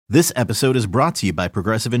This episode is brought to you by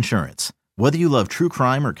Progressive Insurance. Whether you love true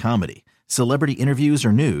crime or comedy, celebrity interviews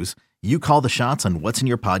or news, you call the shots on what's in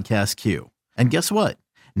your podcast queue. And guess what?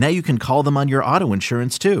 Now you can call them on your auto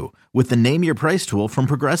insurance too with the Name Your Price tool from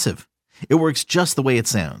Progressive. It works just the way it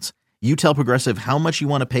sounds. You tell Progressive how much you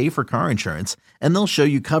want to pay for car insurance, and they'll show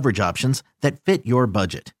you coverage options that fit your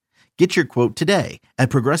budget. Get your quote today at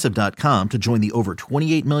Progressive.com to join the over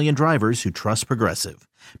 28 million drivers who trust Progressive.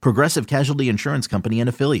 Progressive Casualty Insurance Company and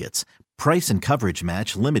Affiliates. Price and coverage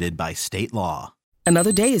match limited by state law.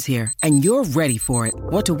 Another day is here, and you're ready for it.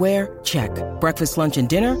 What to wear? Check. Breakfast, lunch, and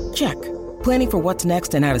dinner? Check. Planning for what's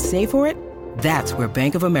next and how to save for it? That's where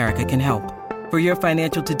Bank of America can help. For your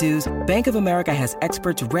financial to-dos, Bank of America has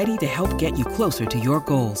experts ready to help get you closer to your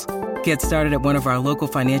goals. Get started at one of our local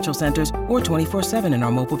financial centers or 24/7 in our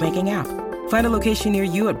mobile banking app. Find a location near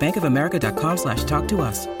you at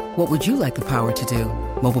bankofamerica.com/talktous. What would you like the power to do?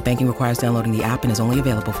 Mobile banking requires downloading the app and is only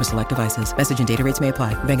available for select devices. Message and data rates may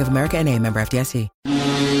apply. Bank of America N.A., member FDIC.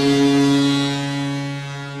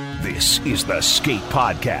 This is the Skate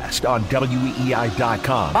Podcast on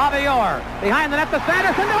WEEI.com. Bobby Orr behind the net to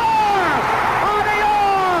Sanderson. Orr! Bobby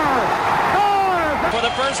Orr! Scores! For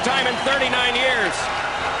the first time in 39 years,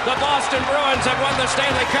 the Boston Bruins have won the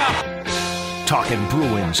Stanley Cup. Talking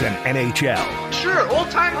Bruins and NHL. Sure,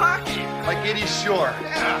 old-time hockey, like Eddie Shore.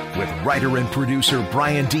 Yeah. With writer and producer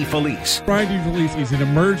Brian D. Felice. Brian D. Felice is an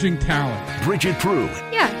emerging talent. Bridget Prue.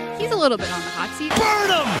 Yeah, he's a little bit on the hot seat. Burn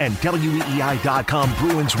him! And WEEI.com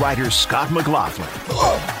Bruins writer Scott McLaughlin.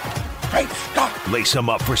 Oh, hey, Scott. Lace him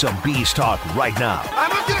up for some Bees talk right now. I'm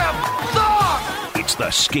looking at dog. It's the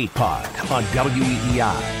Skate Pod on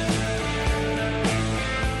WEEI.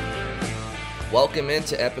 Welcome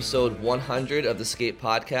into episode 100 of the Skate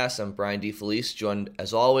Podcast. I'm Brian D. Felice, joined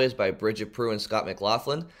as always by Bridget Prue and Scott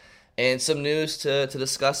McLaughlin. And some news to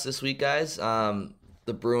discuss this week, guys.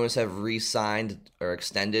 The Bruins have re-signed, or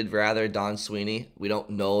extended rather, Don Sweeney. We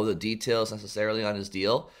don't know the details necessarily on his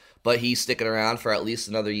deal, but he's sticking around for at least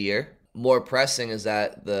another year. More pressing is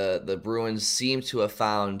that the Bruins seem to have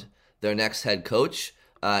found their next head coach.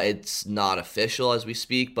 It's not official as we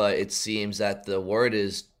speak, but it seems that the word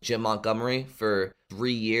is Jim Montgomery for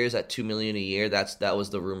 3 years at $2 million a year. That was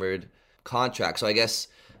the rumored contract. So I guess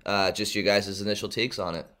just your guys' initial takes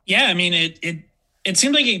on it. Yeah, I mean, it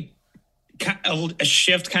seemed like a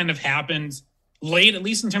shift kind of happened late, at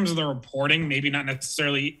least in terms of the reporting. Maybe not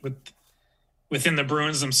necessarily within the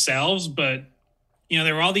Bruins themselves, but you know,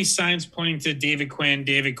 there were all these signs pointing to David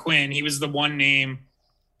Quinn. He was the one name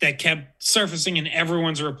that kept surfacing in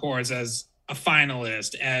everyone's reports as a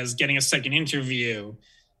finalist, as getting a second interview,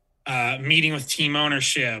 meeting with team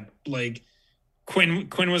ownership. Like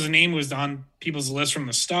Quinn was a name who was on people's list from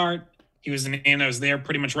the start. He was a name that was there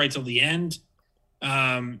pretty much right till the end.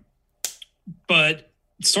 But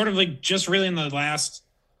sort of like just really in the last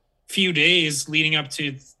few days leading up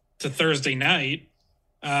to Thursday night,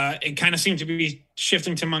 it kind of seemed to be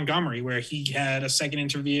shifting to Montgomery, where he had a second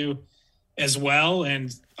interview as well,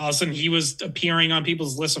 and all of a sudden he was appearing on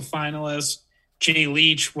people's list of finalists. Jay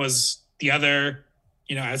Leach was the other,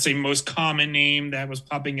 I'd say most common name that was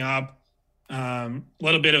popping up. A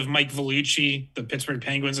little bit of Mike Vellucci, the Pittsburgh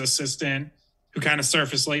Penguins assistant, who kind of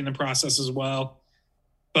surfaced late in the process as well.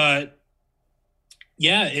 But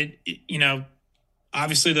yeah,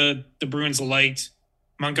 obviously the Bruins liked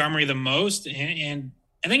Montgomery the most, and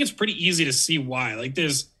I think it's pretty easy to see why. Like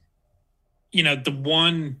there's, the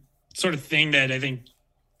one sort of thing that I think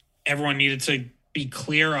everyone needed to be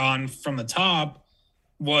clear on from the top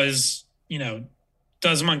was,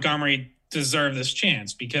 does Montgomery deserve this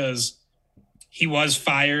chance? Because he was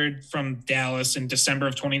fired from Dallas in December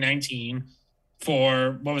of 2019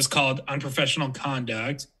 for what was called unprofessional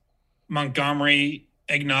conduct. Montgomery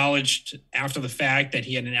acknowledged after the fact that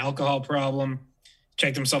he had an alcohol problem,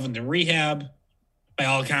 checked himself into rehab. By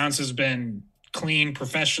all accounts, has been clean,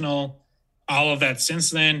 professional, all of that since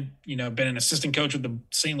then. Been an assistant coach with the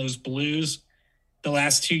St. Louis Blues the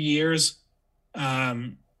last 2 years.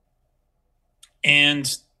 And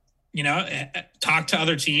talked to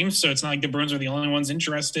other teams. So it's not like the Bruins are the only ones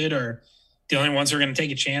interested or the only ones who are going to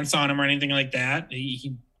take a chance on him or anything like that.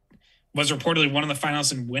 He was reportedly one of the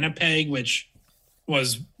finalists in Winnipeg, which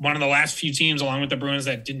was one of the last few teams along with the Bruins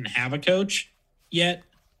that didn't have a coach yet.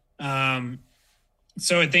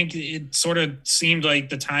 So I think it sort of seemed like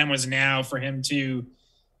the time was now for him to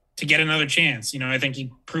get another chance. I think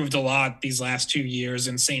he proved a lot these last 2 years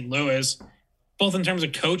in St. Louis, both in terms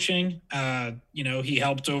of coaching. He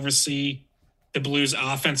helped oversee the Blues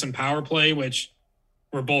offense and power play, which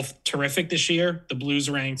were both terrific this year. The Blues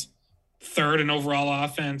ranked third in overall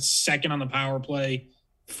offense, second on the power play,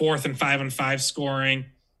 fourth in 5-on-5 scoring.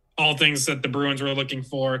 all things that the Bruins were looking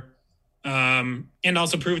for. And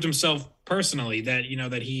also proved himself personally that,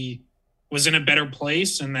 that he was in a better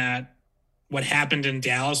place and that what happened in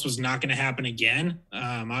Dallas was not going to happen again.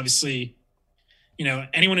 Obviously,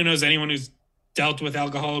 anyone who knows anyone who's dealt with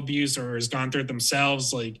alcohol abuse or has gone through it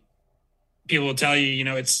themselves, like, people will tell you,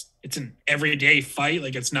 it's an everyday fight.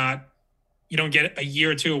 Like, it's not, you don't get a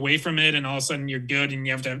year or two away from it and all of a sudden you're good and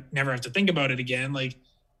you never have to think about it again. Like,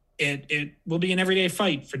 it will be an everyday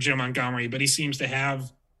fight for Jim Montgomery, but he seems to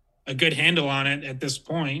have a good handle on it at this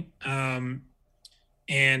point. And,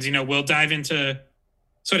 we'll dive into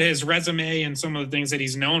sort of his resume and some of the things that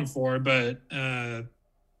he's known for. But,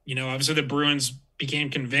 obviously the Bruins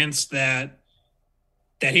became convinced that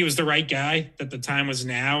he was the right guy, that the time was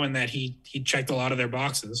now, and that he checked a lot of their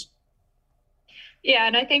boxes. Yeah,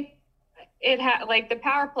 and I think it had, like, the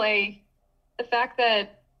power play, the fact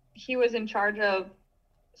that he was in charge of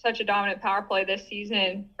such a dominant power play this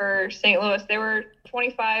season for St. Louis. They were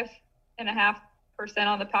 25.5%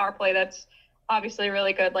 on the power play. That's obviously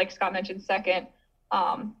really good. Like Scott mentioned, second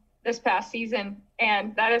this past season.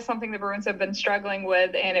 And that is something the Bruins have been struggling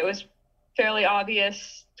with. And it was fairly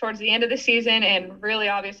obvious towards the end of the season and really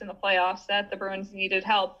obvious in the playoffs that the Bruins needed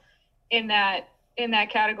help in that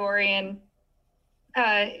category. And,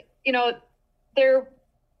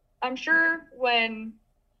 I'm sure when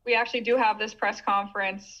we actually do have this press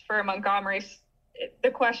conference for Montgomery, the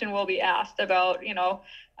question will be asked about,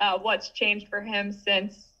 what's changed for him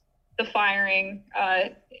since the firing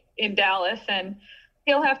in Dallas. And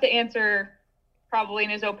he'll have to answer probably in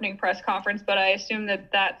his opening press conference, but I assume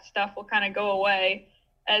that stuff will kind of go away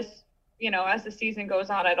as the season goes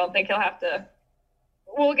on. I don't think he'll have to,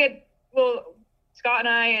 Scott and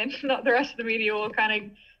I and the rest of the media will kind of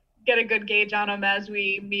get a good gauge on him as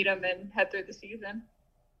we meet him and head through the season.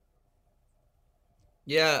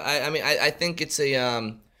 Yeah, I think it's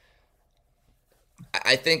I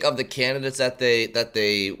think of the candidates that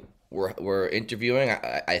they were interviewing,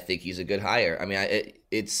 I think he's a good hire. I mean,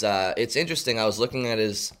 it's interesting. I was looking at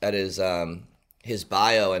his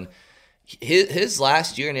bio, and his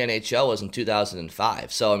last year in the NHL was in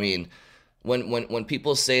 2005. So I mean, when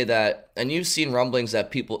people say that, and you've seen rumblings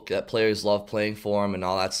that players love playing for him and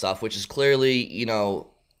all that stuff, which is clearly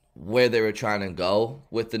where they were trying to go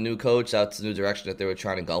with the new coach. That's the new direction that they were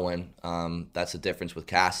trying to go in. That's the difference with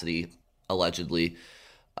Cassidy, allegedly.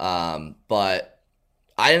 But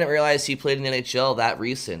I didn't realize he played in the NHL that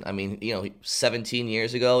recent. I mean, 17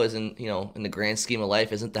 years ago isn't, in the grand scheme of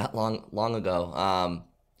life, isn't that long ago.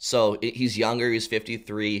 So he's younger. He's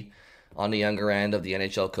 53 on the younger end of the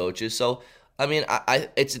NHL coaches. So, I mean,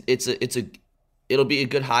 it'll be a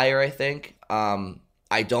good hire, I think.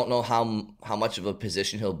 I don't know how much of a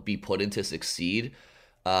position he'll be put in to succeed.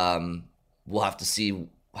 We'll have to see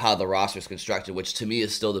how the roster is constructed, which to me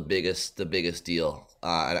is still the biggest deal.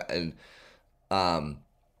 I've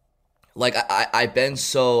been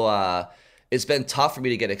so it's been tough for me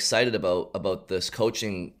to get excited about this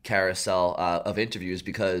coaching carousel of interviews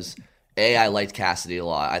because I liked Cassidy a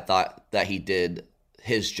lot. I thought that he did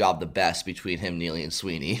his job the best between him, Neely, and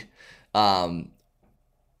Sweeney. But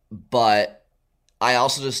I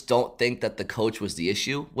also just don't think that the coach was the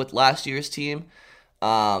issue with last year's team.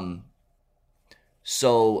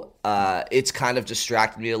 So it's kind of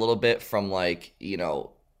distracted me a little bit from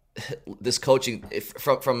this coaching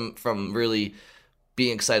from really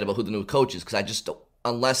being excited about who the new coach is, because I just don't,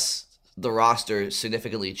 unless the roster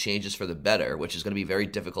significantly changes for the better, which is going to be very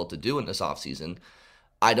difficult to do in this offseason,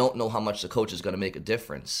 I don't know how much the coach is going to make a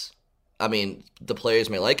difference. I mean, the players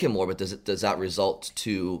may like him more, but does that result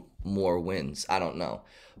to more wins? I don't know.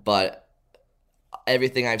 But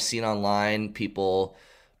everything I've seen online, people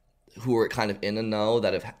who are kind of in the know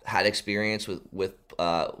that have had experience with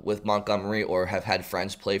Montgomery or have had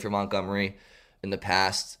friends play for Montgomery in the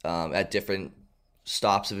past at different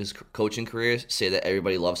stops of his coaching career say that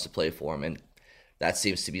everybody loves to play for him, and that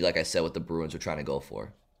seems to be, like I said, what the Bruins are trying to go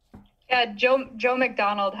for. Yeah, Joe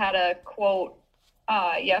McDonald had a quote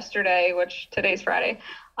yesterday, which today's Friday,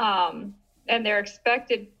 and they're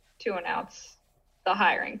expected to announce the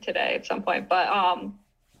hiring today at some point. But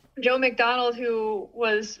Joe McDonald, who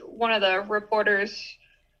was one of the reporters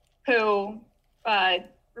who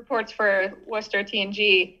reports for Worcester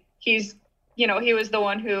TNG, he was the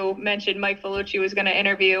one who mentioned Mike Vellucci was going to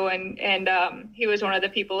interview, and he was one of the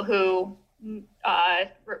people who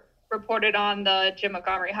reported on the Jim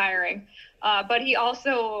Montgomery hiring. But he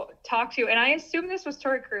also talked to, and I assume this was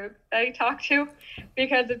Torrey Krug that he talked to,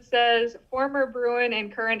 because it says former Bruin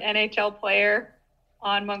and current NHL player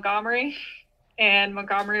on Montgomery, and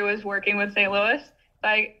Montgomery was working with St. Louis.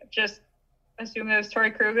 I just assume it was Torrey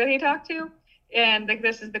Krug that he talked to. and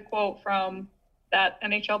this is the quote from that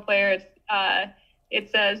NHL player. It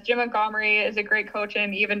says, Jim Montgomery is a great coach and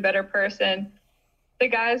an even better person. The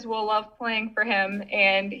guys will love playing for him,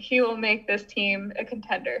 and he will make this team a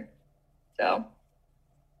contender. So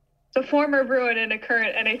it's a former Bruin and a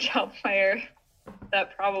current NHL player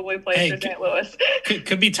that probably plays for St. Louis.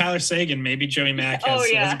 Could be Tyler Seguin. Maybe Joey Mack has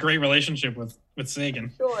a great relationship with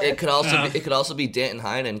Seguin. Sure. It could also be Danton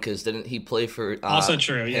Heinen, because didn't he play for also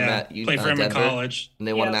true, yeah. Played for him in college. And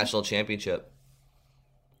they won a national championship.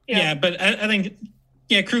 Yeah, but I think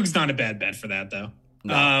Krug's not a bad bet for that, though.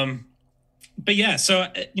 No. But yeah, so,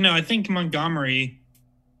 I think Montgomery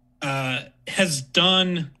has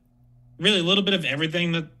done really a little bit of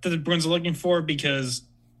everything that the Bruins are looking for, because,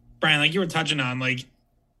 Brian, like you were touching on,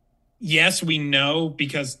 yes, we know,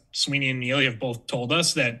 because Sweeney and Neely have both told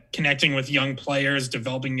us that connecting with young players,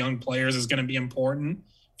 developing young players is going to be important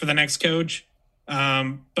for the next coach.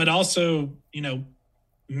 But also,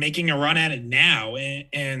 making a run at it now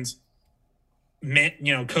and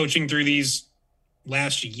coaching through these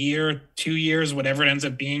last year, 2 years, whatever it ends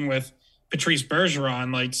up being with Patrice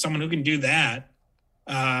Bergeron, someone who can do that.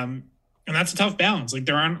 And that's a tough balance.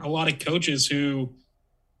 There aren't a lot of coaches who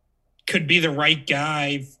could be the right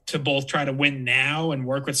guy to both try to win now and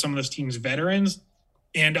work with some of this team's veterans,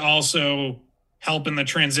 and also help in the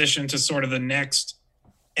transition to sort of the next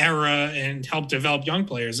era and help develop young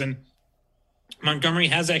players. And Montgomery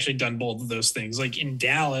has actually done both of those things. In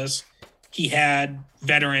Dallas, he had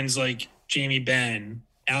veterans like Jamie Benn,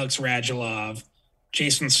 Alex Radulov,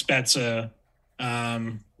 Jason Spezza,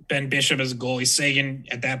 Ben Bishop as a goalie. Seguin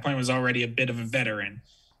at that point was already a bit of a veteran,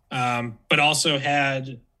 but also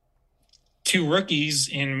had two rookies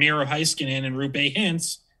in Miro Heiskanen and Roope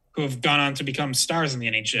Hintz, who have gone on to become stars in the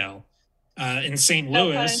NHL. In St.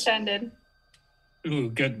 Louis. No pun intended. Ooh,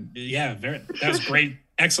 good. Yeah, that was great.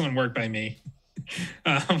 Excellent work by me.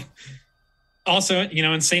 Also,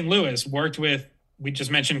 in St. Louis, worked with, we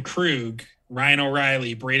just mentioned Krug, Ryan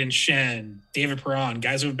O'Reilly, Braden Shen, David Perron,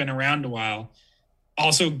 guys who have been around a while.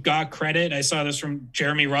 Also got credit. I saw this from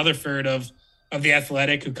Jeremy Rutherford of The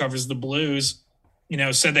Athletic, who covers the Blues,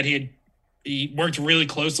 said that he worked really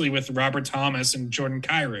closely with Robert Thomas and Jordan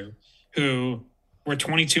Kyrou, who were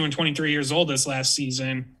 22 and 23 years old this last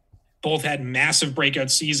season. Both had massive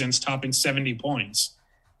breakout seasons, topping 70 points.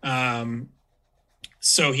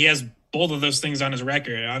 So he has both of those things on his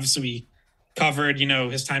record. Obviously, we covered,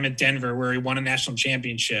 his time at Denver, where he won a national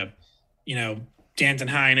championship. Danton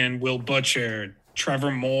Heinen, Will Butcher,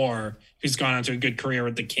 Trevor Moore, who's gone on to a good career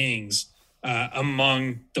with the Kings.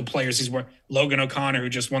 Among the players he's worked, Logan O'Connor, who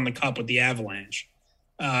just won the Cup with the Avalanche.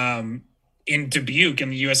 In Dubuque in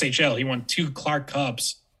the USHL, he won 2 Clark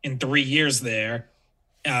Cups in 3 years there.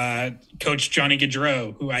 Coach Johnny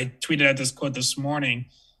Gaudreau, who I tweeted out this quote this morning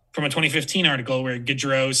from a 2015 article where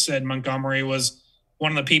Gaudreau said Montgomery was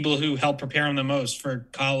one of the people who helped prepare him the most for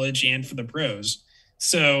college and for the pros.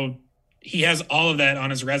 So he has all of that on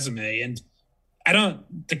his resume. And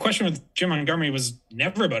the question with Jim Montgomery was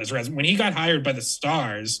never about his resume. When he got hired by the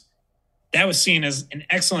Stars, that was seen as an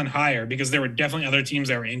excellent hire because there were definitely other teams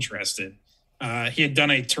that were interested. He had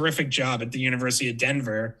done a terrific job at the University of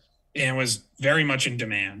Denver and was very much in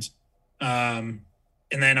demand.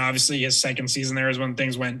 And then obviously his second season there is when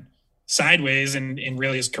things went sideways and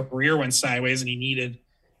really his career went sideways and he needed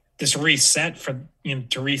this reset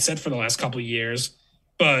to reset for the last couple of years.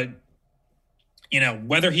 But,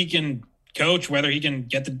 whether he can coach, whether he can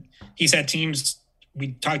he's had teams,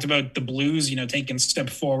 we talked about the Blues, taking a step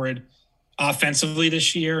forward offensively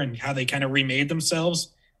this year and how they kind of remade themselves.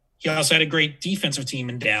 He also had a great defensive team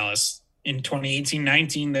in Dallas. In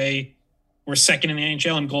 2018-19, they were second in the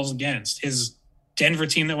NHL in goals against. His Denver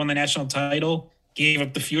team that won the national title gave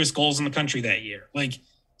up the fewest goals in the country that year.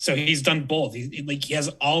 So he's done both. He has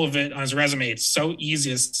all of it on his resume. It's so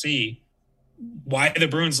easy to see why the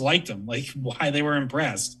Bruins liked him, why they were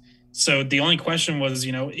impressed. So the only question was,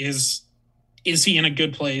 is he in a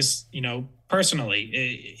good place,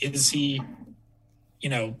 personally? Is he,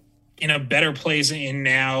 in a better place and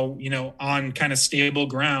now, on kind of stable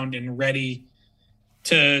ground and ready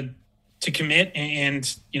to commit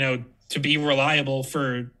and, to be reliable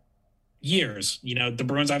for years? The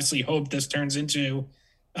Bruins obviously hope this turns into,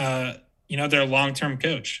 their long-term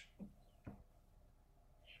coach.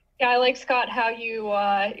 Yeah, I like, Scott, how you,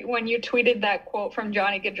 when you tweeted that quote from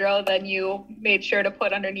Johnny Gaudreau, then you made sure to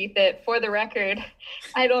put underneath it, for the record,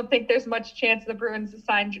 I don't think there's much chance the Bruins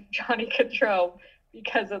sign Johnny Gaudreau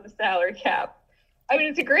because of the salary cap. I mean,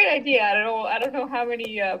 it's a great idea. I don't know how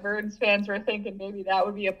many Bruins fans were thinking maybe that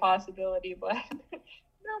would be a possibility, but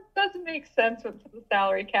doesn't make sense with the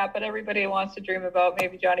salary cap, but everybody wants to dream about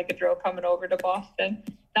maybe Johnny Gaudreau coming over to Boston.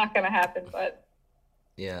 Not going to happen, but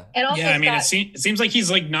yeah. And also, yeah, I mean, it seems like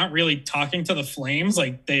he's like not really talking to the Flames.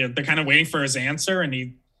 Like they're kind of waiting for his answer, and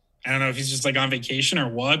I don't know if he's just like on vacation or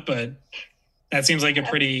what, but that seems like a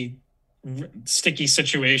pretty sticky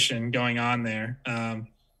situation going on there.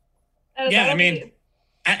 Yeah, I mean,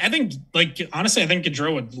 I think like honestly, I think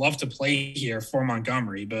Gaudreau would love to play here for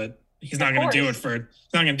Montgomery, but he's not going to do it for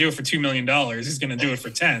 $2 million. He's going to do it for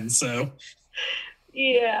 10. So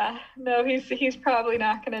yeah, no, he's probably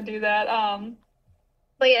not going to do that.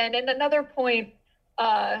 But yeah, and another point.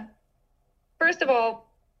 First of all,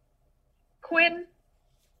 Quinn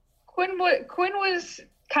was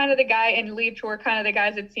kind of the guy, and Leach were kind of the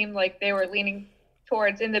guys it seemed like they were leaning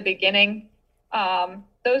towards in the beginning.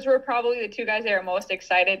 Those were probably the two guys they were most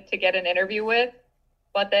excited to get an interview with.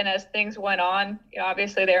 But then as things went on,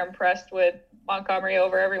 obviously they're impressed with Montgomery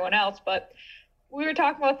over everyone else. But we were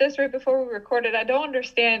talking about this right before we recorded. I don't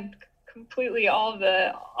understand completely all of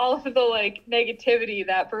the like negativity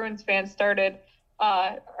that Bruins fans started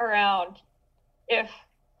around if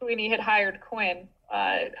Sweeney had hired Quinn.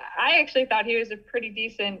 I actually thought he was a pretty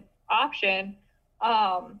decent option.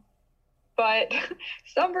 But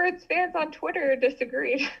some Bruins fans on Twitter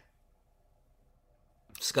disagreed.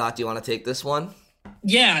 Scott, do you want to take this one?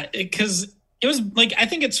 Yeah, because it was like, I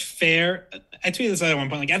think it's fair. I tweeted this at one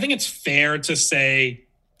point. Like, I think it's fair to say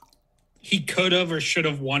he could have or should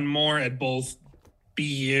have won more at both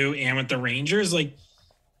BU and with the Rangers. Like,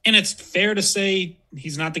 and it's fair to say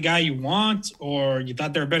he's not the guy you want or you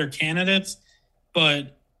thought there were better candidates.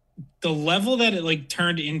 But the level that it like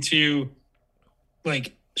turned into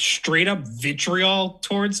like straight up vitriol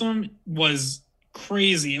towards him was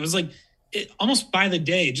crazy. It was like almost by the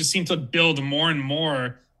day, it just seemed to build more and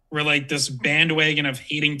more where like this bandwagon of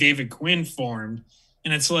hating David Quinn formed.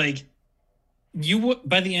 And it's like,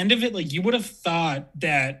 by the end of it, like you would have thought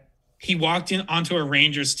that he walked in onto a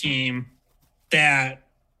Rangers team that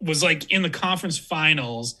was like in the conference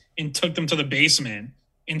finals and took them to the basement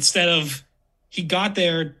instead of he got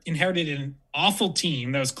there, inherited an awful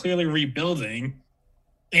team that was clearly rebuilding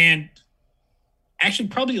and actually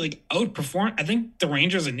probably like outperformed. I think the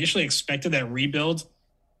Rangers initially expected that rebuild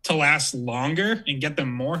to last longer and get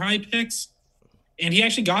them more high picks. And he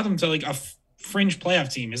actually got them to like a fringe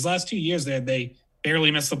playoff team. His last 2 years there, they barely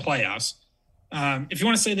missed the playoffs. If you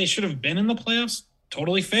want to say they should have been in the playoffs,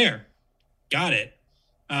 totally fair. Got it.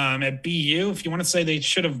 At BU, if you want to say they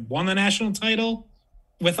should have won the national title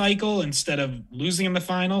with Eichel instead of losing in the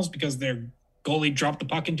finals because their goalie dropped the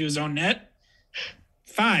puck into his own net,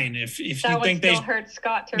 fine. If you think they hurt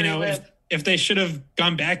Scott to relive. If they should have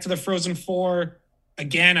gone back to the Frozen Four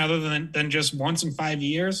again, other than just once in 5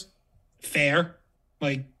 years, fair.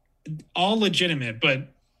 Like all legitimate, but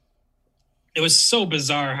it was so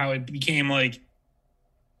bizarre how it became like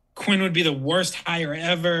Quinn would be the worst hire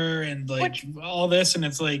ever and like all this. And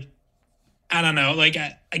it's like, I don't know. Like,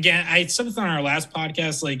 I said this on our last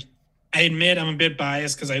podcast. Like, I admit I'm a bit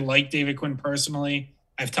biased because I like David Quinn personally.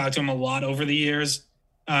 I've talked to him a lot over the years.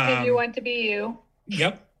 If you went to BU.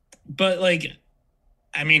 Yep. But like,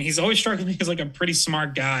 I mean, he's always struck me as like a pretty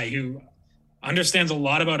smart guy who understands a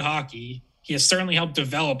lot about hockey. He has certainly helped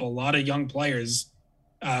develop a lot of young players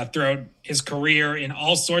throughout his career in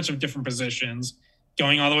all sorts of different positions,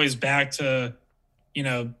 going all the ways back to,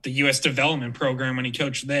 the U.S. development program when he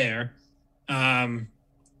coached there. I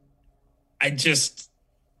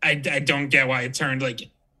don't get why it turned like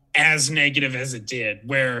as negative as it did,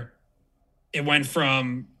 where it went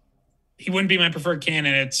from he wouldn't be my preferred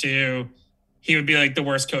candidate to he would be like the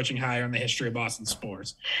worst coaching hire in the history of Boston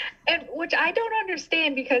sports. And which I don't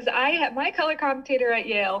understand because my color commentator at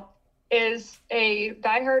Yale is a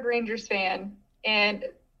diehard Rangers fan. And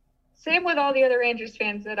same with all the other Rangers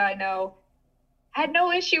fans that I know, had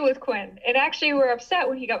no issue with Quinn and actually were upset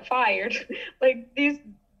when he got fired. Like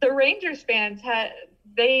the Rangers fans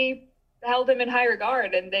they held him in high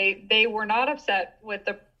regard and they were not upset with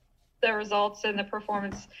the results and the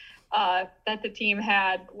performance that the team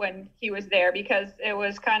had when he was there, because it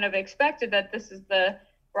was kind of expected that this is the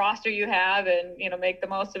roster you have and, make the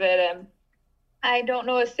most of it. And I don't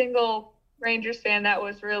know a single Rangers fan that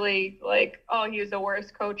was really like, oh, he was the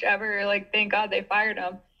worst coach ever. Like, thank God they fired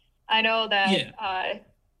him. I know that,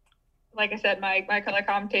 like I said, my color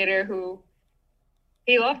commentator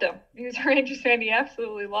he loved him. He was a Rangers fan. He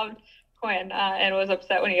absolutely loved Quinn and was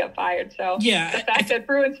upset when he got fired. So the fact that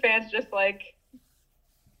Bruins fans just like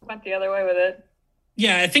went the other way with it.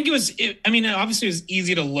 Yeah, I think obviously it was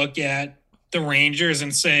easy to look at the Rangers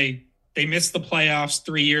and say they missed the playoffs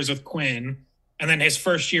 3 years with Quinn. And then his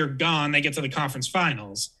first year gone, they get to the conference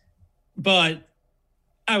finals. But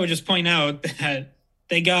I would just point out that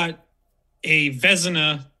they got a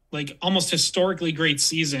Vezina, like almost historically great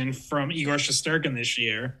season from Igor Shesterkin this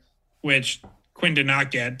year, which Quinn did not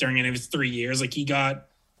get during any of his 3 years. Like he got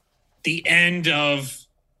the end of,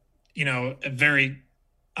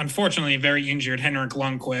 unfortunately, very injured Henrik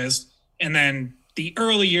Lundqvist, and then the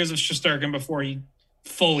early years of Shesterkin before he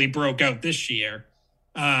fully broke out this year.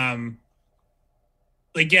 I'm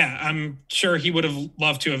sure he would have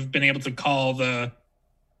loved to have been able to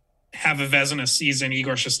have a Vezina season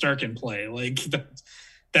Igor Shesterkin play. Like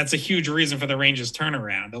that's a huge reason for the Rangers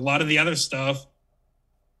turnaround. A lot of the other stuff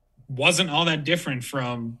wasn't all that different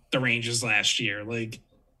from the Rangers last year. Like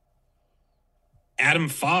Adam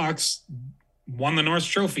Fox won the Norris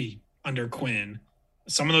Trophy under Quinn.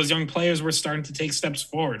 Some of those young players were starting to take steps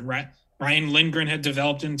forward. Ryan Lindgren had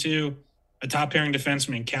developed into a top pairing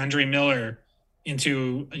defenseman. K'Andre Miller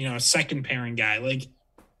into a second pairing guy. Like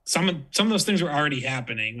some of those things were already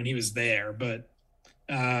happening when he was there. But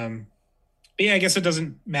I guess it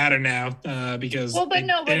doesn't matter now because they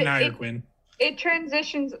didn't hire Quinn. It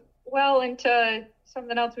transitions well into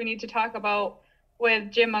something else we need to talk about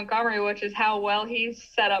with Jim Montgomery, which is how well he's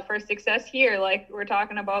set up for success here. Like we're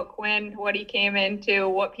talking about Quinn, what he came into,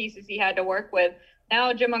 what pieces he had to work with.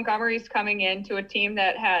 Now Jim Montgomery's coming into a team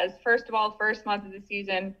that has, first of all, first month of the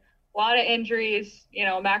season, a lot of injuries,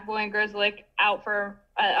 McAvoy and Grzelcyk out for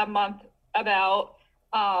a month about,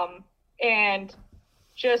 and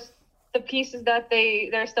just the pieces that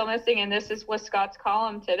they're still missing. And this is what Scott's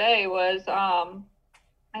column today was,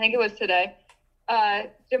 I think it was today.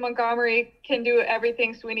 Jim Montgomery can do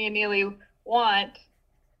everything Sweeney and Neely want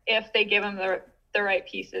if they give him the right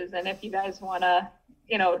pieces. And if you guys want to,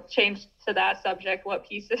 change to that subject, what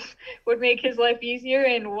pieces would make his life easier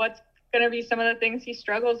and what's going to be some of the things he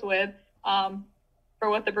struggles with for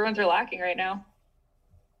what the Bruins are lacking right now.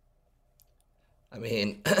 I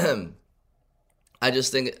mean, I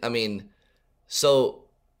just think, so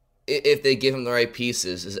if they give him the right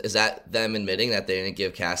pieces, is that them admitting that they didn't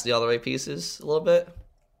give Cassidy all the right pieces a little bit?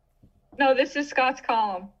 No, this is Scott's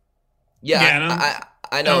column. Yeah,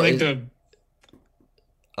 I know.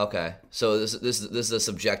 Okay, so this is a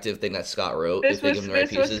subjective thing that Scott wrote. This was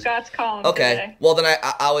Scott's column. Okay, today. Well then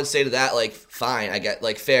I would say to that, like, fine, I get,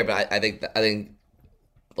 like, fair, but I think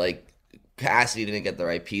like Cassidy didn't get the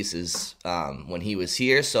right pieces when he was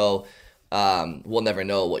here, so we'll never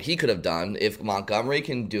know what he could have done. If Montgomery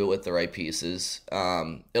can do it with the right pieces,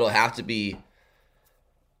 it'll have to be.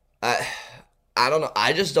 I don't know.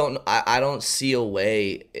 I just don't. I don't see a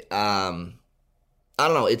way. I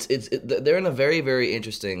don't know. They're in a very, very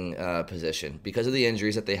interesting position because of the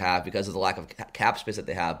injuries that they have, because of the lack of cap space that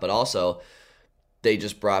they have, but also they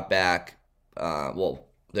just brought back.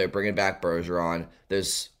 They're bringing back Bergeron.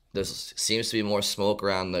 There's seems to be more smoke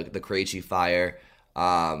around the Krejci fire.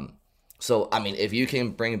 So I mean, if you can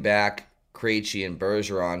bring back Krejci and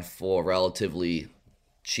Bergeron for relatively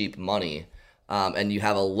cheap money, and you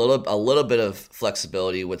have a little bit of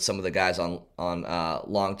flexibility with some of the guys on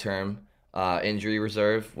long-term injury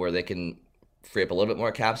reserve where they can free up a little bit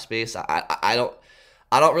more cap space. I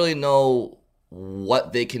don't really know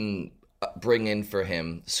what they can bring in for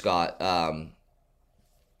him, Scott,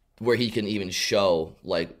 where he can even show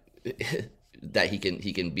like that he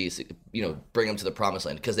can be, bring him to the promised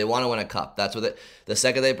land, because they want to win a cup. That's what the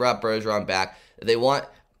second they brought Bergeron back,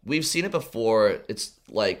 we've seen it before. It's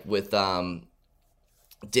like with Dan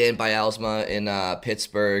Bialsma in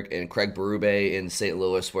Pittsburgh and Craig Berube in St.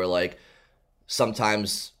 Louis, where like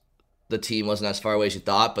sometimes the team wasn't as far away as you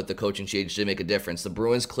thought, but the coaching change did make a difference. The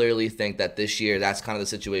Bruins clearly think that this year that's kind of the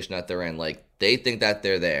situation that they're in. Like, they think that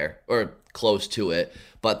they're there or close to it,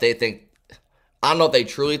 but they think, I don't know if they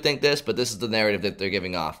truly think this, but this is the narrative that they're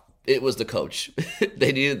giving off. It was the coach.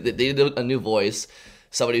 They needed a new voice,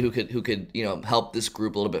 somebody who could help this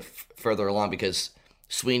group a little bit further along, because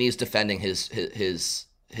Sweeney's defending his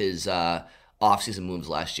offseason moves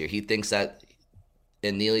last year. He thinks that,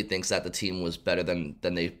 and Neely thinks that the team was better than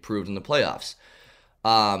they proved in the playoffs.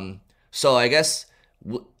 So I guess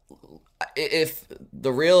if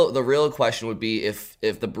the real question would be if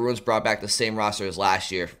the Bruins brought back the same roster as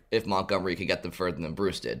last year, if Montgomery could get them further than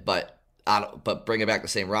Bruce did, but bringing back the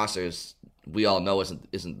same rosters, we all know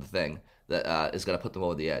isn't the thing that is going to put them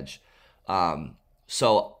over the edge.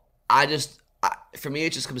 So for me,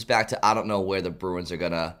 it just comes back to, I don't know where the Bruins are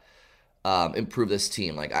gonna improve this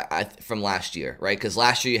team, like I from last year, right? Because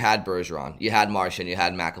last year you had Bergeron, you had Marchand, you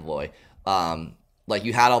had McAvoy, like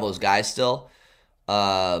you had all those guys still.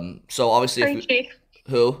 So obviously,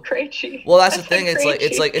 Krejci. Well, that's the thing.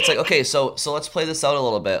 It's like okay. So let's play this out a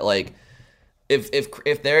little bit. Like,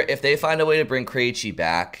 if they find a way to bring Krejci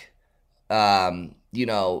back,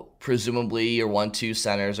 presumably your 1-2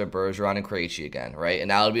 centers are Bergeron and Krejci again, right? And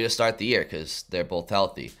that would be to start the year because they're both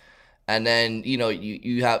healthy. And then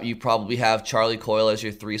you probably have Charlie Coyle as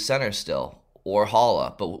your 3 centers still, or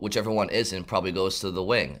Haula, but whichever one isn't probably goes to the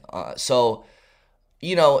wing. So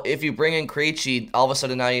if you bring in Krejci, all of a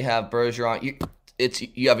sudden now you have Bergeron.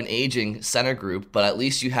 You have an aging center group, but at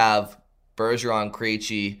least you have Bergeron,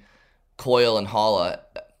 Krejci, Coyle, and Haula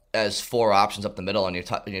as 4 options up the middle in your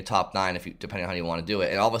top 9, depending on how you want to do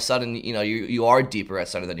it. And all of a sudden, you are deeper at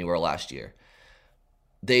center than you were last year.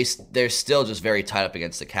 They're still just very tight up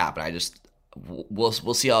against the cap, and we'll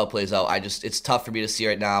see how it plays out. It's tough for me to see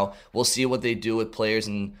right now. We'll see what they do with players,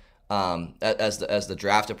 and as the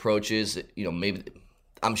draft approaches, maybe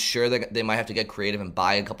I'm sure that they might have to get creative and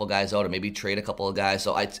buy a couple guys out, or maybe trade a couple of guys.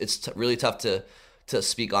 So it's really tough to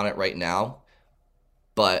speak on it right now.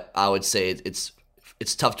 But I would say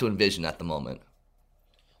it's tough to envision at the moment.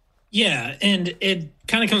 Yeah, and it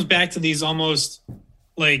kind of comes back to these almost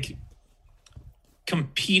like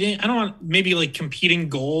competing. I don't want maybe like competing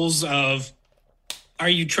goals of, are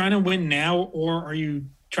you trying to win now or are you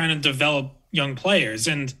trying to develop young players?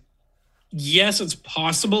 And yes, it's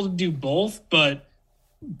possible to do both, but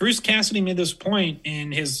Bruce Cassidy made this point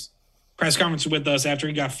in his press conference with us after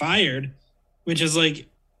he got fired, which is like,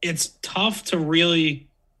 it's tough to really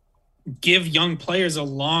give young players a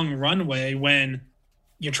long runway when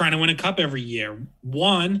you're trying to win a cup every year.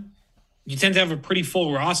 One, you tend to have a pretty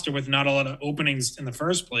full roster with not a lot of openings in the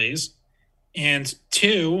first place. And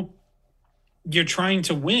 2, you're trying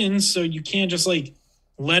to win, so you can't just like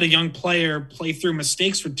let a young player play through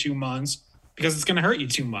mistakes for 2 months because it's going to hurt you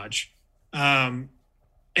too much. And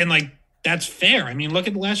like, that's fair. I mean, look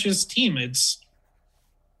at last year's team. It's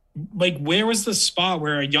like, where was the spot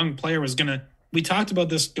where a young player was going to, we talked about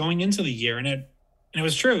this going into the year, and it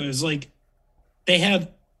was true. It was like they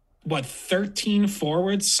had 13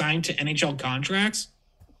 forwards signed to NHL contracts.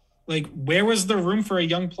 Like, where was the room for a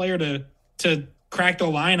young player to crack the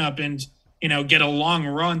lineup and get a long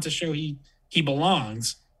run to show he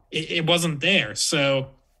belongs? It wasn't there. So,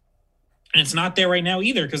 and it's not there right now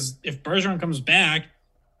either, because if Bergeron comes back,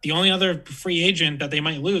 the only other free agent that they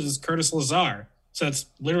might lose is Curtis Lazar. So it's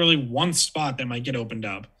literally one spot that might get opened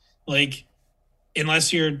up. Like,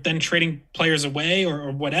 unless you're then trading players away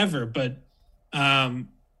or whatever. But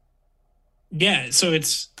yeah, so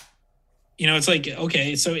it's, it's like,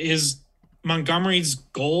 okay, so is Montgomery's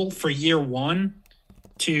goal for year 1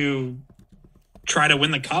 to try to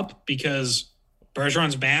win the cup because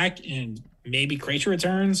Bergeron's back and maybe Krejci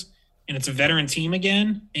returns and it's a veteran team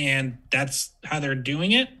again, and that's how they're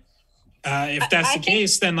doing it? If that's the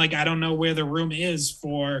case, then like, I don't know where the room is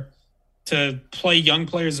to play young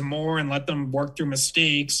players more and let them work through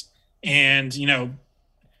mistakes and,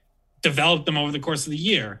 develop them over the course of the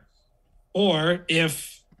year. Or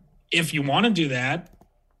if you want to do that,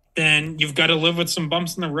 then you've got to live with some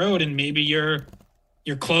bumps in the road, and maybe you're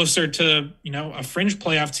closer to, a fringe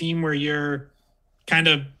playoff team where you're kind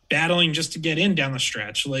of battling just to get in down the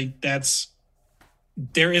stretch. Like,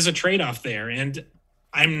 there is a trade-off there. And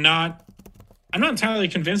I'm not entirely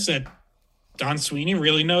convinced that Don Sweeney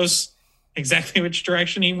really knows exactly which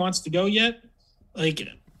direction he wants to go yet. Like,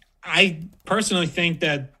 I personally think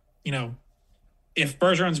that, if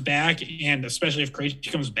Bergeron's back, and especially if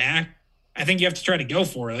Krejci comes back, I think you have to try to go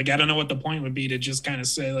for it. Like, I don't know what the point would be to just kind of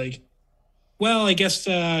say like, well, I guess,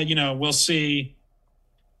 we'll see.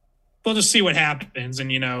 We'll just see what happens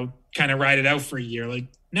and, kind of ride it out for a year. Like,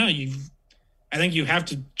 no, I think you have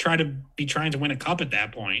to trying to win a cup at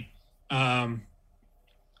that point.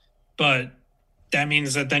 But that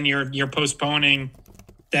means that then you're postponing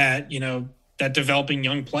that, that developing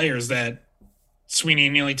young players that Sweeney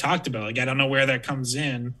and Neely talked about. Like, I don't know where that comes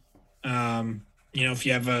in. If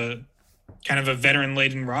you have a kind of a veteran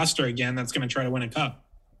laden roster again, that's going to try to win a cup.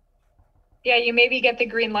 Yeah. You maybe get the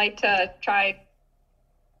green light to try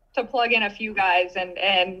to plug in a few guys,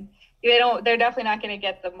 and they're definitely not going to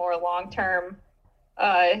get the more long-term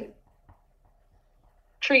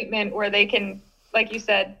treatment where they can, like you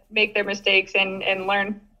said, make their mistakes and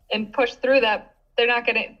learn and push through that. They're not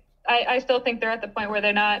going to, I still think they're at the point where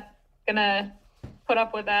they're not going to put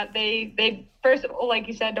up with that. They first of all, like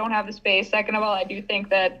you said, don't have the space. Second of all, I do think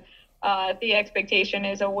that the expectation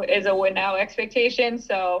is a win now expectation.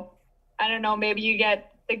 So I don't know, maybe you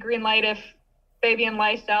get the green light if Fabian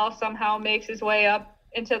Lysell somehow makes his way up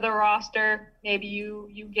into the roster. Maybe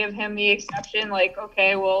you give him the exception, like,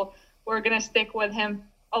 okay, well, we're going to stick with him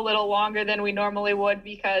a little longer than we normally would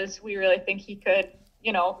because we really think he could,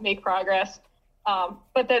 make progress.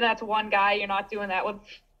 But then that's one guy. You're not doing that with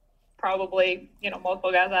probably,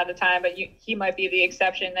 multiple guys at a time, but he might be the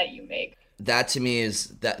exception that you make. That to me is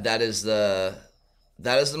that is the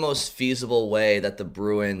most feasible way that the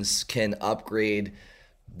Bruins can upgrade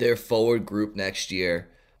their forward group next year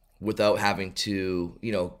without having to,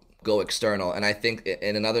 go external. And I think,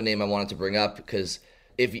 and another name I wanted to bring up, because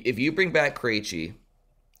if you bring back Krejci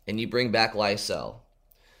and you bring back Lysell,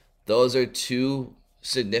 those are two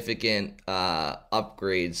significant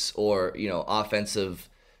upgrades or, offensive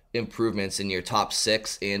improvements in your top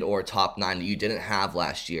 6 and or top 9 that you didn't have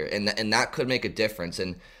last year. And that could make a difference.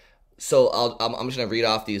 And so I'm just going to read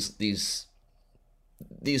off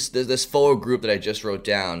this forward group that I just wrote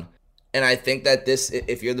down. And I think that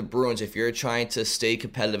if you're the Bruins, if you're trying to stay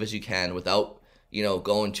competitive as you can without,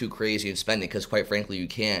 going too crazy and spending, because quite frankly, you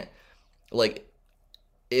can't. Like,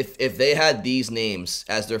 if they had these names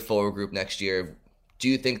as their forward group next year, do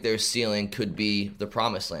you think their ceiling could be the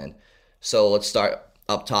promised land? So let's start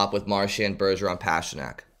up top with Marchand, Bergeron,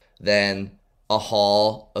 Pastrnak. Then a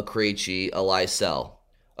Hall, a Krejci, a Lysell.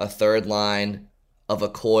 A third line of a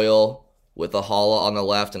Coyle with a Hall on the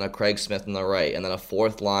left and a Craig Smith on the right. And then a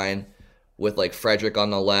fourth line with like Frederick on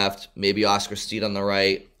the left, maybe Oscar Steed on the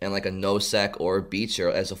right, and like a Nosek or a Beecher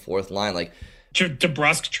as a fourth line. Like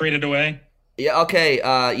DeBrusk traded away. Yeah, okay.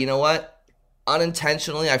 You know what?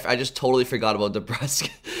 Unintentionally, I just totally forgot about DeBrusk.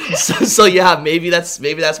 so yeah, maybe that's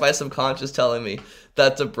my subconscious telling me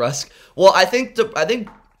that DeBrusk. Well, I think I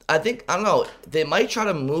don't know. They might try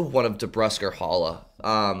to move one of DeBrusk or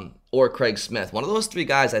Haula, or Craig Smith. One of those three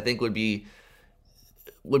guys, I think, would be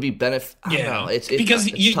benefit. I don't know. It's because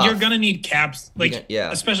it's you're gonna need caps,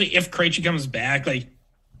 especially if Krejci comes back. Like,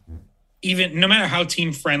 even no matter how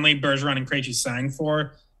team friendly Bergeron and Krejci signed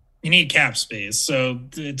for, you need cap space. So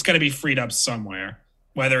it's got to be freed up somewhere,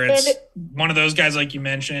 whether it's one of those guys like you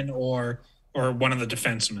mentioned or one of the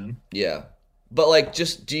defensemen. Yeah, but like,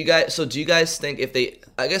 just do you guys think if they?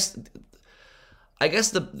 I guess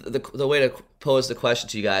the way to pose the question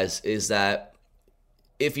to you guys is that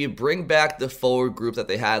if you bring back the forward group that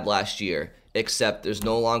they had last year, except there's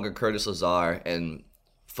no longer Curtis Lazar and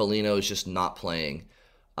Foligno is just not playing,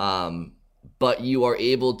 but you are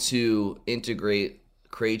able to integrate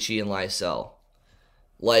Krejci and Lysell.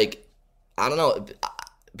 Like, I don't know,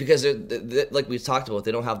 because they're, like we talked about,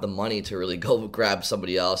 they don't have the money to really go grab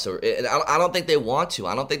somebody else, and I don't think they want to.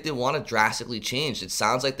 I don't think they want to drastically change. It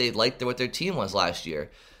sounds like they liked what their team was last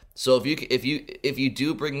year. So if you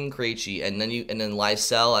do bring in Krejci and then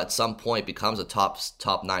Lysell at some point becomes a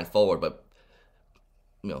top 9 forward, but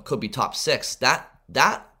could be top 6,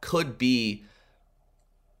 that could be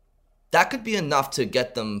enough to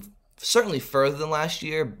get them certainly further than last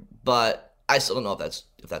year. But I still don't know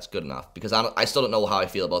if that's good enough, because I still don't know how I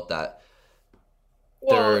feel about that.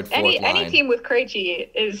 Third, fourth line. Any team with Krejci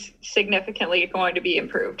is significantly going to be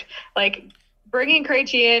improved. Like, bringing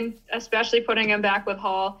Krejci in, especially putting him back with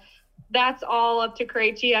Hall, that's all up to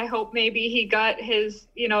Krejci. I hope maybe he got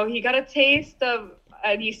a taste of,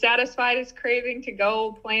 and he satisfied his craving to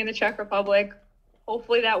go play in the Czech Republic.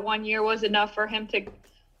 Hopefully that 1 year was enough for him to,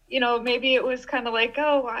 maybe it was kind of like,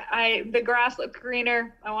 the grass looked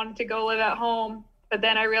greener. I wanted to go live at home. But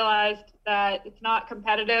then I realized that it's not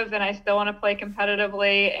competitive, and I still want to play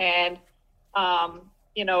competitively, and,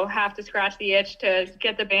 have to scratch the itch to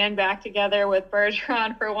get the band back together with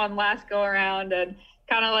Bergeron for one last go around, and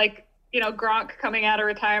kind of like, Gronk coming out of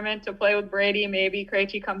retirement to play with Brady. Maybe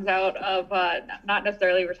Krejci comes out of not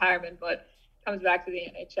necessarily retirement, but comes back to the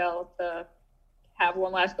NHL to have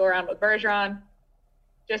one last go around with Bergeron.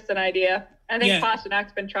 Just an idea. I think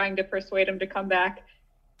Pasternak's been trying to persuade him to come back.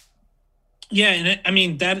 Yeah, and I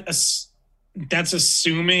mean that's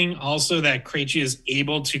assuming also that Krejci is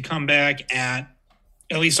able to come back at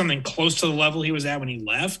least something close to the level he was at when he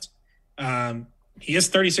left. He is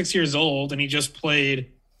 36 years old, and he just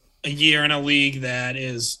played a year in a league that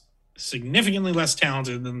is significantly less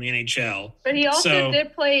talented than the NHL. But he also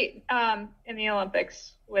did play in the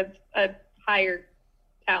Olympics with a higher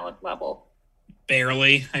talent level.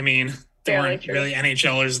 Barely. I mean, there weren't really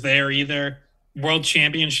NHLers there either. World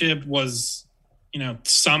Championship was,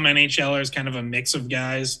 some NHLers, kind of a mix of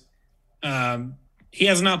guys. He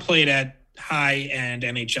has not played at high-end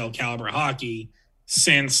NHL caliber hockey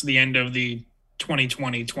since the end of the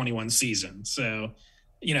 2020-21 season. So,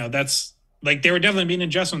 that's like, there would definitely be an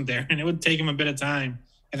adjustment there, and it would take him a bit of time,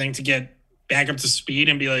 I think, to get back up to speed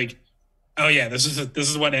and be like, oh yeah, this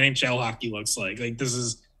is what NHL hockey looks like. Like, this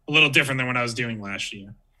is a little different than what I was doing last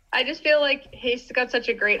year. I just feel like he's got such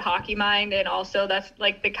a great hockey mind, and also that's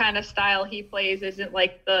like the kind of style he plays isn't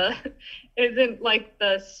like the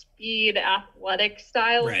speed athletic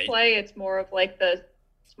style of play. It's more of like the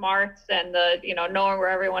smarts and the, knowing where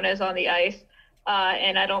everyone is on the ice.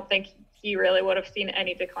 And I don't think he really would have seen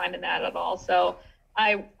any decline in that at all. So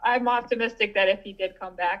I'm optimistic that if he did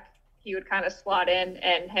come back, he would kind of slot in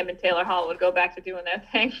and him and Taylor Hall would go back to doing their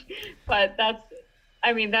thing. But that's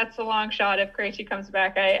a long shot if Krejci comes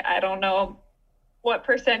back. I don't know what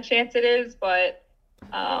 % chance it is, but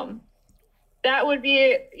that would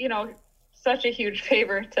be, such a huge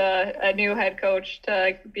favor to a new head coach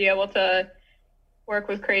to be able to work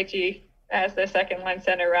with Krejci as their second line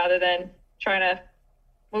center rather than trying to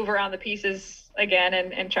move around the pieces again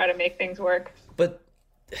and try to make things work. But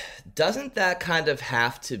doesn't that kind of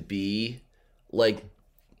have to be like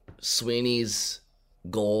Sweeney's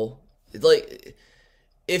goal? Like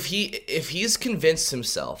if he's convinced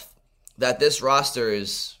himself that this roster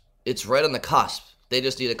it's right on the cusp, they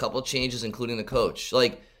just need a couple changes, including the coach.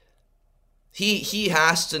 Like he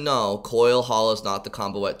has to know Coyle Hall is not the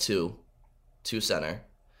combo at two center.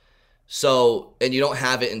 So, and you don't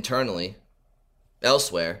have it internally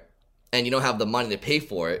elsewhere, and you don't have the money to pay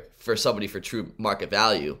for it for somebody for true market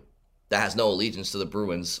value that has no allegiance to the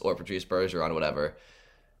Bruins or Patrice Bergeron or whatever.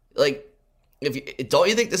 Like, don't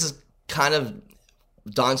you think this is kind of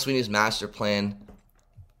Don Sweeney's master plan?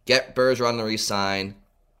 Get Bergeron to resign,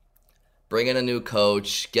 bring in a new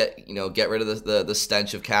coach, get rid of the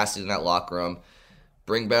stench of Cassidy in that locker room,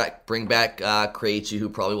 bring back Krejci, who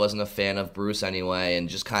probably wasn't a fan of Bruce anyway, and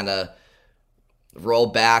just kind of roll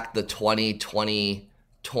back the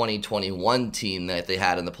 2020-2021 team that they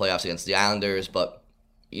had in the playoffs against the Islanders, but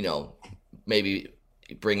maybe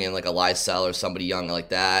bring in like a Lysell or somebody young like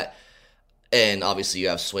that, and obviously you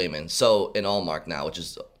have Swayman, so in Allmark now, which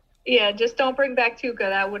is just don't bring back Tuukka.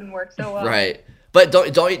 That wouldn't work so well, right? But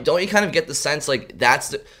don't you kind of get the sense like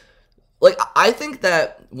that's I think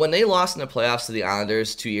that when they lost in the playoffs to the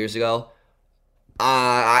Islanders 2 years ago,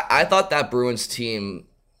 I thought that Bruins team,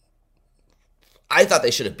 I thought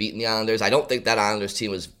they should have beaten the Islanders. I don't think that Islanders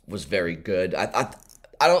team was very good. I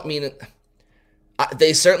don't mean it.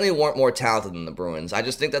 They certainly weren't more talented than the Bruins. I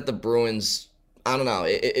just think that the Bruins, I don't know,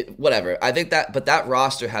 whatever. I think that that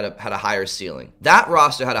roster had a higher ceiling. That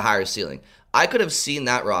roster had a higher ceiling. I could have seen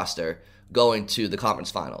that roster going to the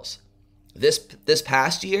conference finals. This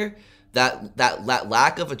past year, that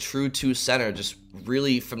lack of a true two center just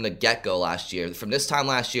really from the get-go last year, from this time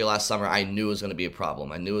last summer, I knew it was going to be a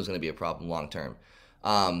problem. I knew it was going to be a problem long term.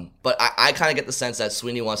 But I kind of get the sense that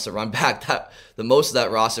Sweeney wants to run back the most of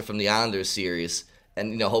that roster from the Islanders series,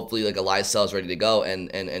 and hopefully like a Lysell is ready to go,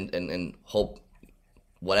 and hope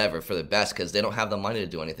whatever for the best, because they don't have the money to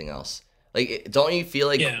do anything else. Like, don't you feel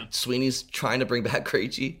like Sweeney's trying to bring back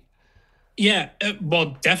Krejci? Yeah,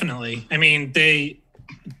 well, definitely. I mean, they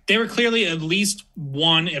were clearly at least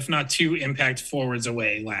one, if not two, impact forwards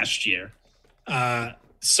away last year.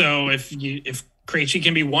 So if Krejci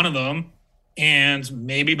can be one of them, and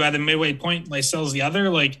maybe by the midway point, Lysell's the other,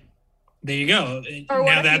 like, there you go. Or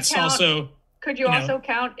now that's also. Could you also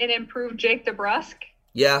count an improved Jake DeBrusk?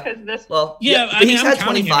 Yeah. But he's had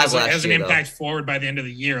 25 as an impact forward by the end of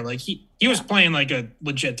the year. Like he was playing like a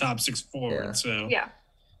legit top six forward. Yeah. So yeah.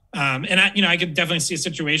 And I could definitely see a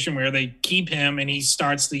situation where they keep him and he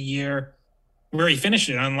starts the year where he finished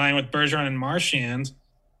it on line with Bergeron and Marchand.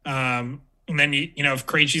 And then if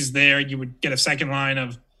Krejci's there, you would get a second line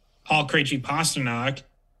of Hall, Krejci, Pasternak.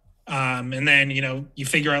 And then you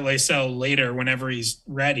figure out Lysell later whenever he's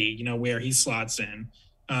ready. Where he slots in.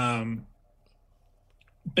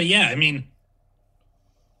 But yeah, I mean,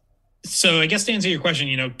 so I guess to answer your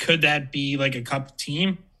question, could that be like a cup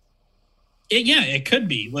team? It could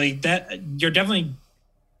be like that. You're definitely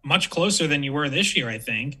much closer than you were this year, I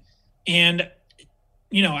think. And,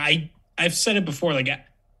 I've said it before, like,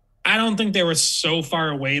 I don't think they were so far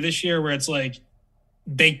away this year where it's like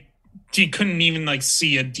you couldn't even like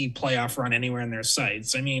see a deep playoff run anywhere in their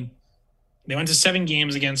sights. I mean, they went to 7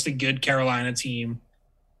 games against a good Carolina team.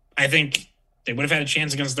 I think they would have had a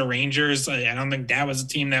chance against the Rangers. I don't think that was a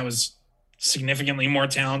team that was significantly more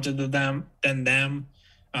talented than them.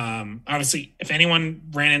 Obviously, if anyone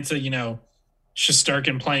ran into,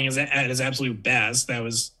 Shesterkin playing at his absolute best, that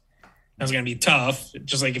was going to be tough.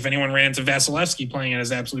 Just like if anyone ran into Vasilevsky playing at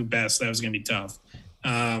his absolute best, that was going to be tough.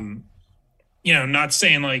 Not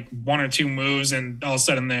saying like 1 or 2 moves and all of a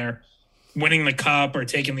sudden they're winning the cup or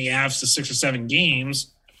taking the Avs to 6 or 7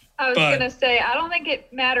 games. I was going to say, I don't think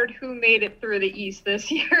it mattered who made it through the East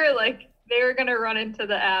this year. Like, they were going to run into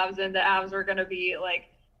the Avs, and the Avs were going to be, like,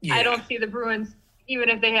 I don't see the Bruins, even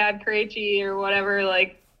if they had Krejci or whatever,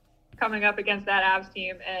 like, coming up against that Avs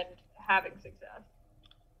team and having success.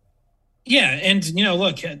 Yeah, and,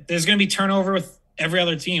 look, there's going to be turnover with every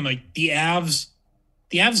other team. Like, the Avs,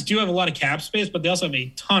 the Avs do have a lot of cap space, but they also have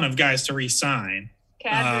a ton of guys to re-sign.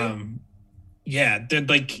 Yeah, they're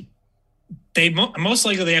like most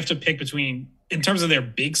likely they have to pick between, in terms of their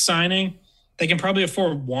big signing, they can probably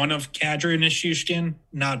afford one of Kadri and Nichushkin,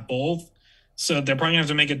 not both. So they're probably going to have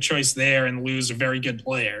to make a choice there and lose a very good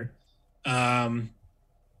player. Tampa's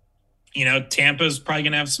probably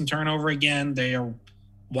going to have some turnover again. They are,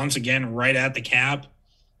 once again, right at the cap.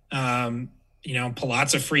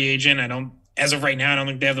 Palat's a free agent. As of right now, I don't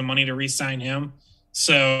think they have the money to re-sign him.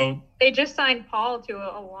 So they just signed Paul to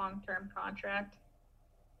a long-term contract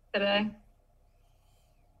today.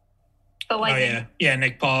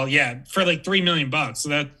 Nick Paul, for like $3 million. So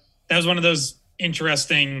that was one of those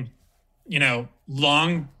interesting,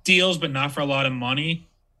 long deals, but not for a lot of money,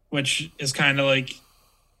 which is kind of like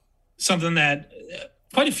something that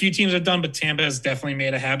quite a few teams have done, but Tampa has definitely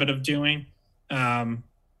made a habit of doing,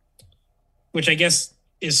 which I guess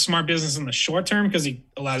is smart business in the short term because it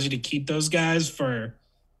allows you to keep those guys for,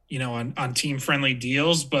 on team-friendly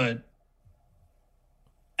deals. But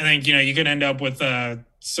I think, you could end up with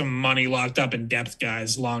some money locked up in depth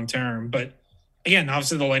guys long-term. But again,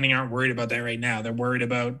 obviously the Lightning aren't worried about that right now. They're worried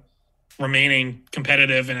about remaining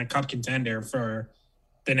competitive in a cup contender for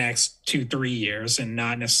the next 2-3 years and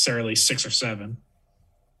not necessarily 6 or 7.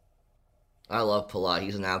 I love Palat.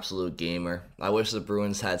 He's an absolute gamer. I wish the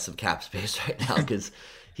Bruins had some cap space right now because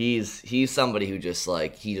he's somebody who just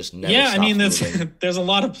never stops moving. There's a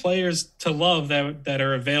lot of players to love that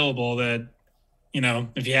are available that,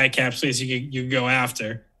 if you had cap space, you could go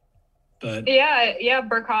after. But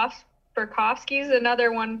Burkowski's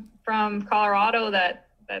another one from Colorado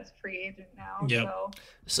that's free agent now. Yep.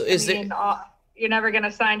 So you're never going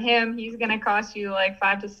to sign him. He's going to cost you like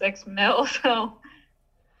 $5 to $6 million. So.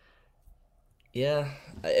 Yeah.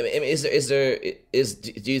 I mean,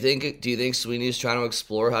 do you think Sweeney's trying to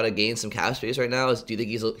explore how to gain some cap space right now? Do you think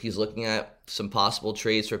he's looking at some possible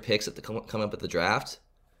trades for picks that come up at the draft?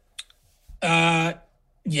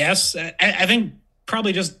 Yes. I think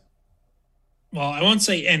probably I won't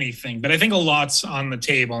say anything, but I think a lot's on the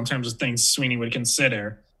table in terms of things Sweeney would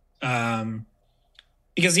consider.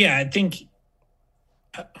 Because I think,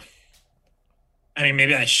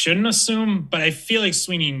 maybe I shouldn't assume, but I feel like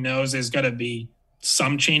Sweeney knows there's got to be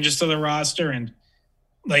some changes to the roster. And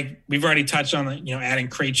like we've already touched on, adding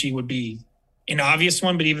Krejci would be an obvious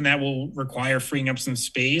one, but even that will require freeing up some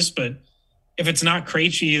space. But if it's not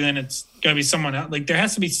Krejci, then it's got to be someone else. Like there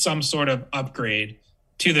has to be some sort of upgrade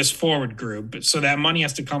to this forward group. So that money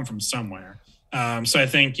has to come from somewhere. So I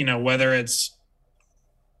think, whether it's,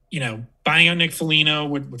 buying out Nick Foligno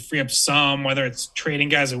would free up some, whether it's trading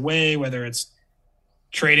guys away, whether it's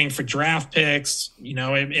trading for draft picks,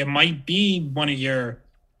 it might be one of your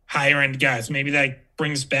higher end guys. Maybe that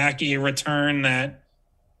brings back a return that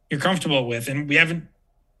you're comfortable with. And we haven't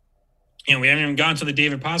even gone to the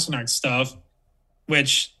David Pastrnak stuff,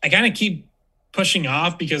 which I kind of keep pushing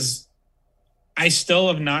off because I still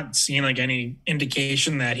have not seen any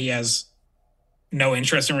indication that he has no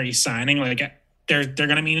interest in re-signing. Like they're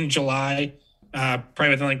going to meet in July, probably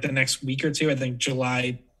within the next week or two. I think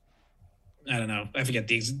July, I don't know, I forget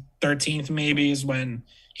the 13th maybe is when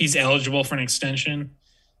he's eligible for an extension.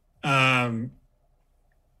 I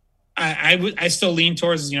still lean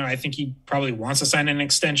towards, I think he probably wants to sign an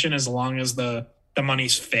extension as long as the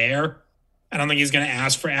money's fair. I don't think he's going to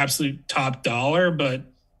ask for absolute top dollar, but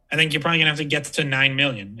I think you're probably going to have to get to $9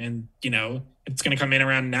 million, and it's going to come in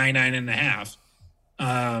around $9.5.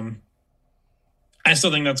 I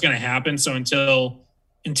still think that's going to happen. So until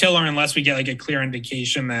or unless we get a clear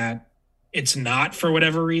indication that it's not for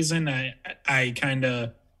whatever reason, I kind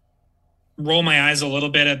of roll my eyes a little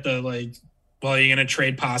bit at the you're going to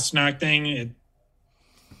trade Pastrnak thing.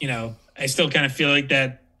 I still kind of feel like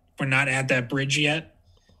that we're not at that bridge yet.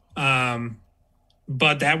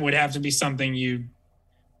 But that would have to be something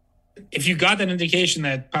if you got that indication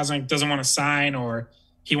that Pastrnak doesn't want to sign or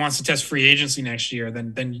he wants to test free agency next year,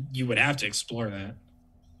 then you would have to explore that.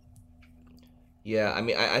 Yeah,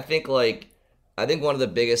 I think one of the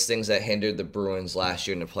biggest things that hindered the Bruins last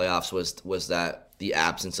year in the playoffs was that the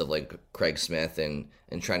absence of Craig Smith and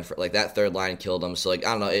Trent, that third line killed them. So I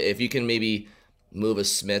don't know if you can maybe move a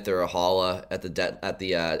Smith or a Haula at the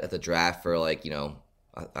draft for I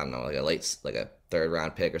don't know a third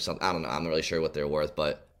round pick or something. I don't know. I'm not really sure what they're worth,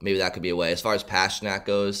 but maybe that could be a way. As far as Pastrnak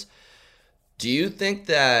goes, do you think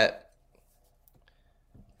that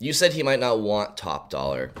you said he might not want top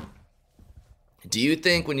dollar? Do you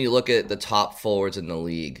think when you look at the top forwards in the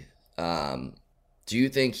league, do you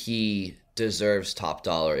think he deserves top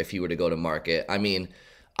dollar if he were to go to market?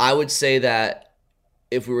 I would say that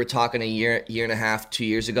if we were talking a year and a half, 2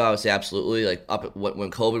 years ago, I would say absolutely. Like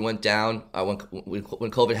when COVID went down, when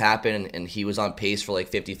COVID happened, and he was on pace for like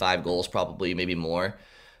 55 goals, probably maybe more.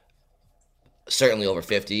 Certainly over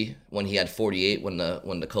 50 when he had 48 when the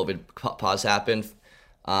COVID pause happened.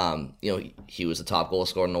 He was the top goal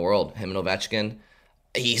scorer in the world. Him and Ovechkin.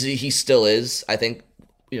 He still is, I think,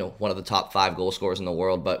 one of the top 5 goal scorers in the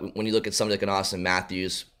world. But when you look at somebody like an Austin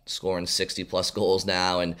Matthews scoring 60-plus goals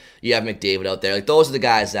now, and you have McDavid out there, like those are the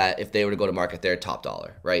guys that if they were to go to market, they're top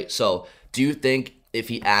dollar, right? So do you think if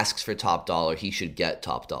he asks for top dollar, he should get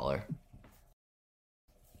top dollar?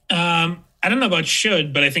 I don't know about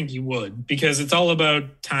should, but I think you would, because it's all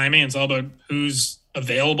about timing. It's all about who's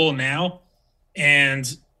available now.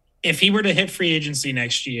 And if he were to hit free agency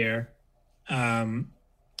next year, I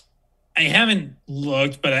haven't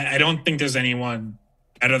looked, but I don't think there's anyone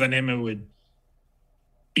better than him who would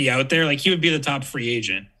be out there. Like, he would be the top free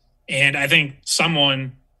agent. And I think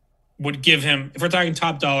someone would give him, if we're talking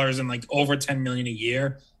top dollars and like over $10 million a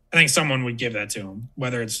year, I think someone would give that to him,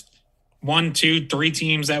 whether it's 1, 2, 3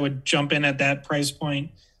 teams that would jump in at that price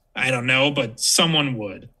point. I don't know, but someone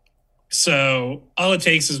would. So all it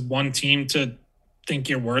takes is one team to think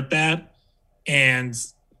you're worth that. And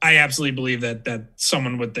I absolutely believe that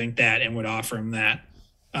someone would think that and would offer him that.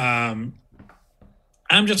 I'm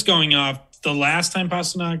just going off the last time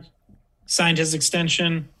Pastrnak signed his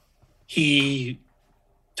extension. He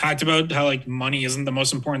talked about how like money isn't the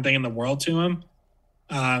most important thing in the world to him.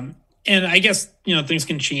 And I guess, things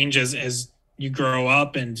can change as you grow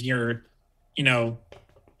up and you're,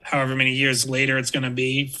 however many years later it's going to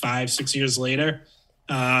be, 5-6 years later.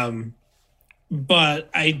 But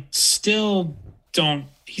I still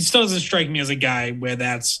he still doesn't strike me as a guy where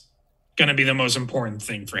that's going to be the most important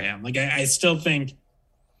thing for him. Like, I still think,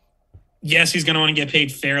 yes, he's going to want to get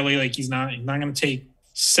paid fairly. Like, he's not going to take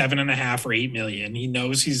 7.5 or $8 million. He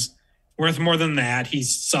knows he's worth more than that. He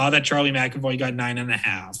saw that Charlie McAvoy got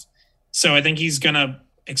 9.5. So I think he's going to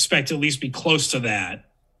expect to at least be close to that.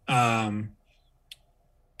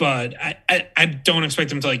 But I don't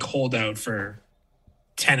expect him to like hold out for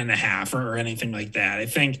 10.5 or anything like that. I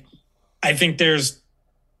think there's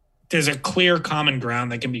a clear common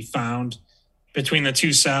ground that can be found between the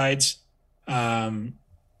two sides.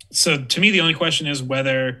 So to me, the only question is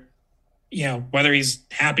whether he's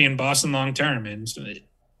happy in Boston long term. And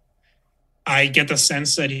I get the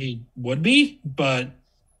sense that he would be, but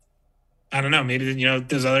I don't know. Maybe,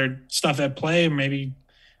 there's other stuff at play. Maybe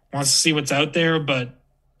wants to see what's out there. But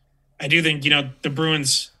I do think, the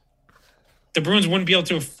Bruins wouldn't be able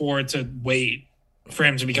to afford to wait for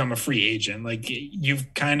him to become a free agent. Like, you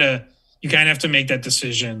kind of have to make that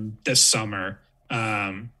decision this summer.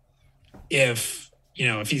 If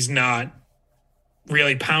he's not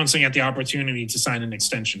really pouncing at the opportunity to sign an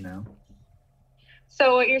extension now.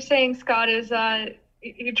 So what you're saying, Scott, is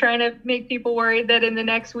you're trying to make people worried that in the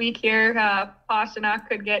next week here, Pastrnak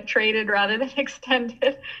could get traded rather than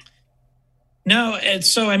extended. No,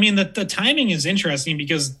 so I mean the timing is interesting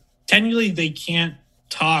because technically they can't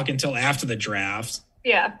talk until after the draft.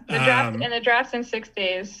 Yeah, the draft's in 6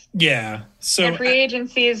 days. Yeah, so and free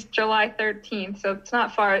agency is July 13th, so it's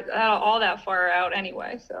not all that far out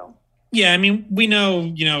anyway. So yeah, I mean we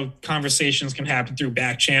know conversations can happen through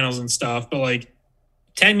back channels and stuff, but like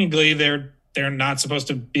technically they're not supposed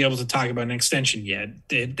to be able to talk about an extension yet.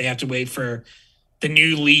 They have to wait for the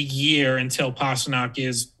new league year until Pastrnak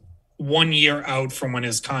is 1 year out from when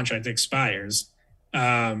his contract expires.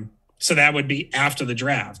 So that would be after the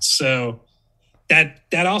draft. So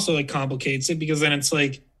that also like complicates it because then it's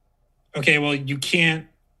like, okay, well, you can't,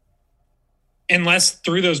 unless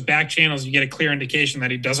through those back channels you get a clear indication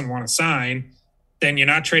that he doesn't want to sign, then you're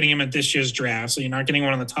not trading him at this year's draft. So you're not getting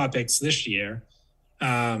one of the top picks this year.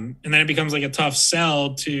 And then it becomes like a tough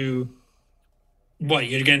sell to what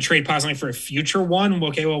you're going to trade Pastrnak for a future one.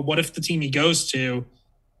 Okay, well, what if the team he goes to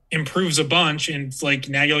improves a bunch and it's like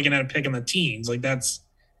now you're looking at a pick in the teens? Like that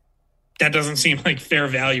doesn't seem like fair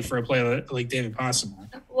value for a player like David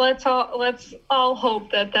Pastrnak. Let's all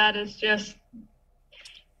hope that is just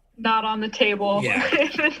not on the table. Yeah.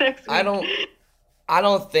 Next week. I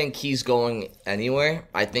don't think he's going anywhere.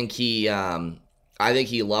 I think he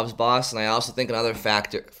loves Boston. I also think another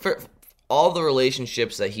factor for all the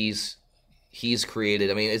relationships that he's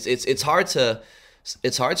created. I mean, it's hard to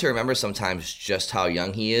remember sometimes just how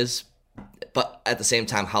young he is, but at the same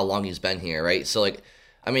time how long he's been here, right? So like,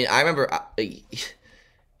 I mean, I remember I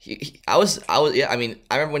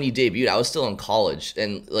remember when he debuted. I was still in college,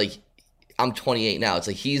 and like I'm 28 now. It's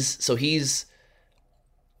like he's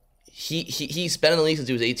been in the league since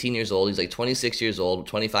he was 18 years old. He's like 26 years old,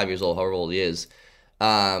 25 years old, however old he is.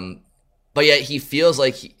 But yet he feels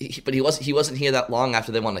like he wasn't here that long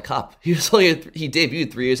after they won the cup. He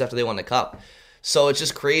debuted 3 years after they won the cup. So it's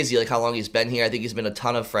just crazy like how long he's been here. I think he's been a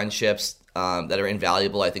ton of friendships that are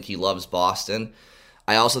invaluable. I think he loves Boston.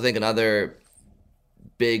 I also think another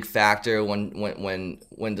big factor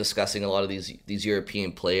when discussing a lot of these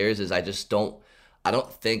European players is I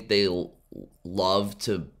don't think they love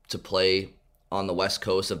to play on the West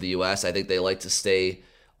Coast of the U.S. I think they like to stay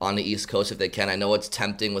on the East Coast if they can. I know it's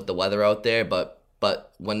tempting with the weather out there, but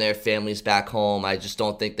when their family's back home, I just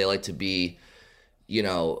don't think they like to be,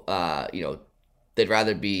 they'd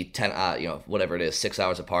rather be 10, whatever it is, 6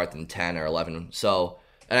 hours apart than 10 or 11. So,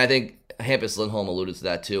 and I think Hampus Lindholm alluded to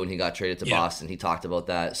that too when he got traded to Boston. He talked about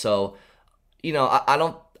that. So, I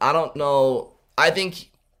don't know. I think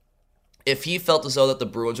if he felt as though that the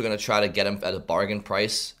Bruins were going to try to get him at a bargain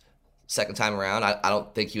price second time around, I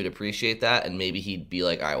don't think he would appreciate that, and maybe he'd be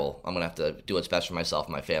like, all right, well, I'm going to have to do what's best for myself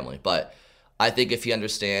and my family. But I think if he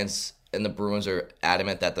understands and the Bruins are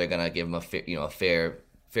adamant that they're going to give him a fair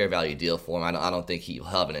value deal for him, I don't think he'll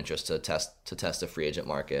have an interest to test the free agent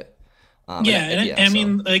market. I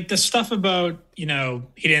mean, like the stuff about, he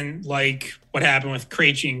didn't like what happened with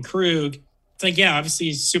Krejci and Krug. It's like, yeah, obviously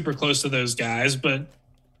he's super close to those guys, but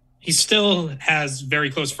he still has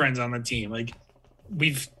very close friends on the team. Like,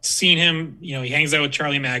 we've seen him, he hangs out with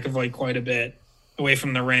Charlie McAvoy quite a bit away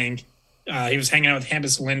from the rink. He was hanging out with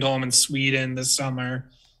Hampus Lindholm in Sweden this summer.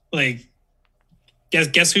 Like,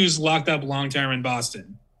 guess who's locked up long-term in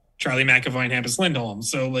Boston? Charlie McAvoy and Hampus Lindholm.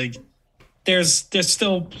 So, like, there's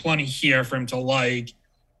still plenty here for him to like,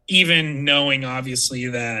 even knowing, obviously,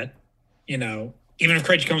 that, even if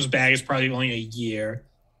Krejci comes back, it's probably only a year.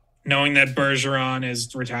 Knowing that Bergeron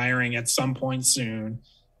is retiring at some point soon.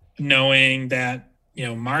 Knowing that,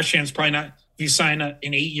 Marchand's probably not, if you sign an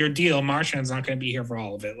 8-year deal, Marchand's not going to be here for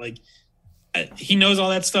all of it. Like, he knows all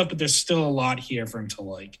that stuff, but there's still a lot here for him to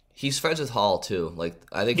like. He's friends with Hall too. Like,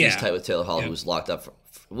 I think he's tight with Taylor Hall, who's locked up for.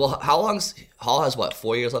 Well, how long's Hall has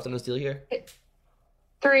 4 years left in his deal here?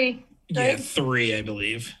 3. Yeah, 3, I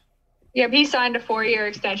believe. Yeah, he signed a 4-year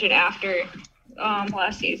extension after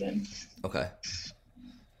last season. Okay.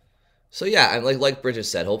 So yeah, like Bridget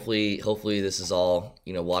said, hopefully this is all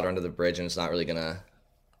water under the bridge, and it's not really gonna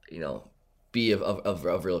be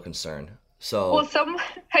of real concern. So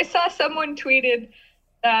I saw someone tweeted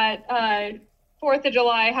that 4th of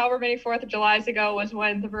July, however many 4th of Julys ago, was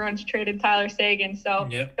when the Bruins traded Tyler Seguin. So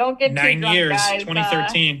don't get 9 too drunk, years, guys.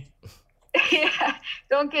 2013. Yeah,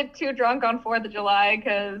 don't get too drunk on 4th of July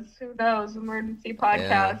because who knows? Emergency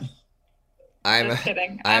podcast. Yeah. Just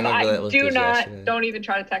kidding. Don't even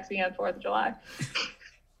try to text me on 4th of July.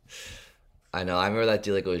 I know. I remember that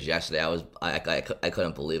deal like it was yesterday. I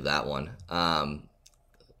couldn't believe that one.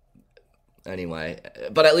 Anyway,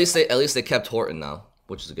 but at least they kept Horton though,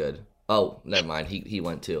 which is good. Oh, never mind. He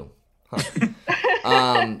went too.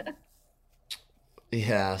 Huh.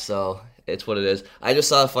 Yeah. So it's what it is. I just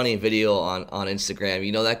saw a funny video on Instagram.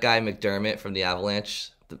 You know that guy McDermott from the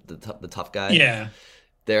Avalanche, the tough guy. Yeah.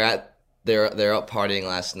 They're out partying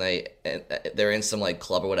last night, and they're in some like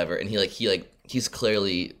club or whatever, and he's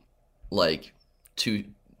clearly like two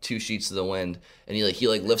sheets to the wind, and he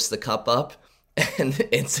lifts the cup up, and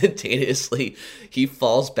instantaneously he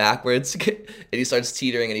falls backwards, and he starts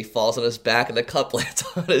teetering, and he falls on his back, and the cup lands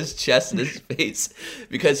on his chest and his face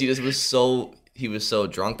because he was so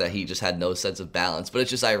drunk that he just had no sense of balance. But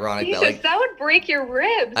it's just ironic that would break your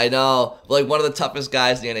ribs. I know, like one of the toughest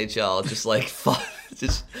guys in the NHL, just like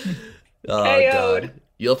just. Oh, God.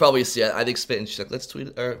 You'll probably see it. I think Spit and Chick, let's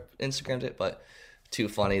tweet or Instagram it, but too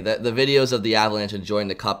funny. The videos of the Avalanche enjoying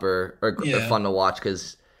the cup are fun to watch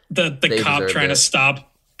because the cop trying to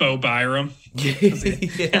stop Bo Byram. He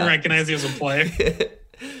didn't recognize he was a player.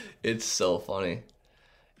 It's so funny.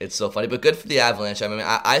 It's so funny, but good for the Avalanche. I mean,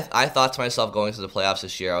 I thought to myself going to the playoffs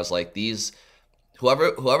this year, I was like,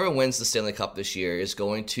 whoever wins the Stanley Cup this year is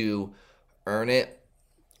going to earn it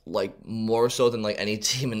like more so than like any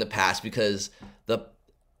team in the past, because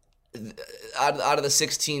out of the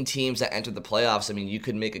 16 teams that entered the playoffs, I mean, you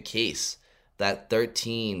could make a case that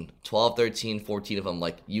 12, 13, 14 of them,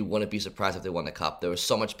 like, you wouldn't be surprised if they won the cup. There was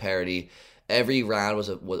so much parity. Every round was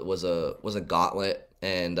a gauntlet,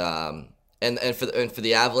 and for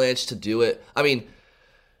the Avalanche to do it, I mean,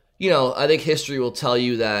 I think history will tell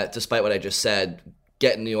you that despite what I just said,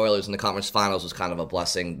 getting the Oilers in the conference finals was kind of a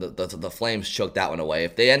blessing. The Flames choked that one away.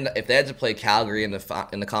 If they had to play Calgary in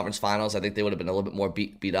the conference finals, I think they would have been a little bit more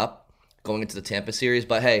beat up going into the Tampa series.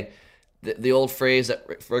 But hey, the old phrase that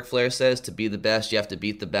Ric Flair says, to be the best, you have to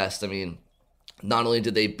beat the best. I mean, not only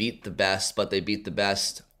did they beat the best, but they beat the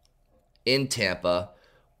best in Tampa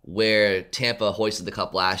where Tampa hoisted the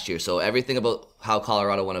cup last year. So everything about how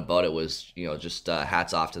Colorado went about it was, just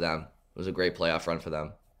hats off to them. It was a great playoff run for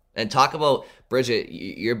them. And talk about, Bridget,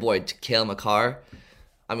 your boy, Cale Makar.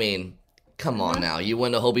 I mean, come on now. You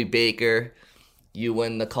win the Hobie Baker. You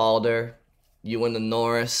win the Calder. You win the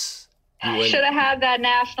Norris. Should have had that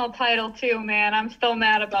national title too, man. I'm still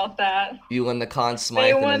mad about that. You win the Conn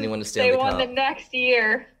Smythe, and then you win the Stanley Cup. They won the next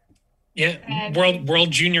year. Yeah, and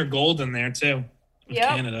World Junior Gold in there too. Yep.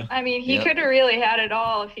 Canada. I mean, he could have really had it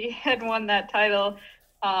all if he had won that title.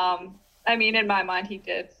 I mean, in my mind, he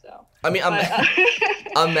did. So. I mean,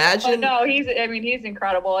 imagine. No, he's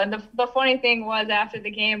incredible. And the funny thing was after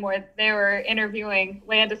the game where they were interviewing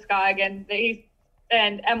Landeskog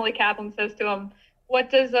and Emily Kaplan says to him, what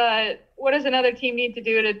does another team need to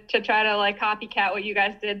do to try to like copycat what you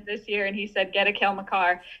guys did this year? And he said, get a Cale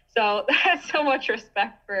Makar. So that's so much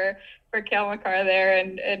respect for Cale Makar there.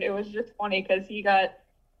 And it was just funny because he got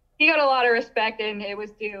a lot of respect and it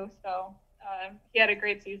was due. So he had a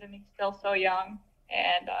great season. He's still so young.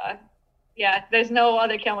 And there's no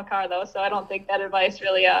other Cale Makar though. So I don't think that advice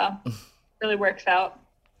really works out.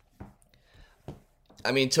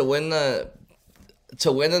 I mean, to win the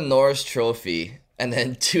Norris Trophy and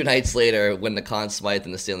then 2 nights later win the Conn Smythe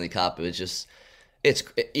and the Stanley Cup, it's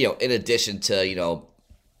in addition to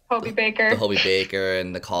Hobie Baker, the Hobie Baker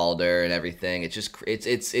and the Calder and everything. It's just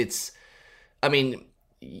it's. I mean,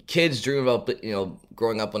 kids dream about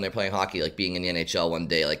growing up when they're playing hockey, like being in the NHL one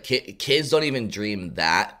day. Like kids don't even dream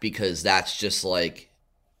that because that's just like.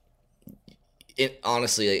 It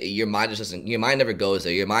honestly, your mind just doesn't. Your mind never goes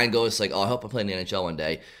there. Your mind goes like, "Oh, I hope I play in the NHL one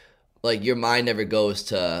day." Like your mind never goes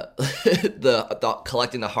to the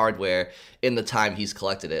collecting the hardware in the time he's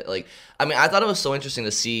collected it. Like, I mean, I thought it was so interesting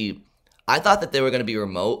to see. I thought that they were going to be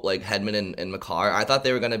remote, like Hedman and Makar. I thought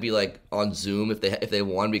they were going to be like on Zoom if they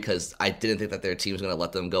won because I didn't think that their team was going to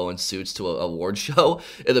let them go in suits to a award show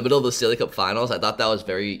in the middle of the Stanley Cup Finals. I thought that was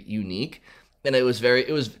very unique, and it was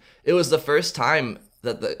the first time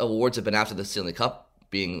that the awards have been after the Stanley Cup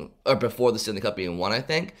before the Stanley Cup being won, I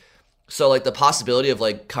think. So, like, the possibility of,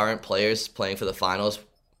 like, current players playing for the finals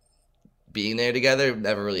being there together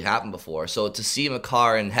never really happened before. So, to see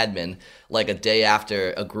Makar and Hedman, like, a day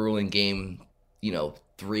after a grueling game,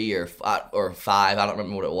 3 or 5, I don't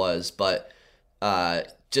remember what it was, but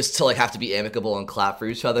just to, like, have to be amicable and clap for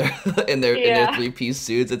each other in their 3-piece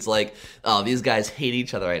suits, it's like, oh, these guys hate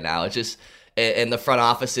each other right now. It's just, and the front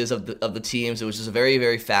offices of the teams, it was just a very,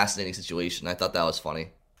 very fascinating situation. I thought that was funny.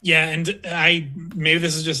 Yeah, and maybe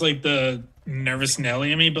this is just like the nervous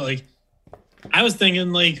Nelly in me, but like I was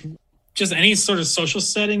thinking like just any sort of social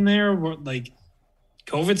setting there where like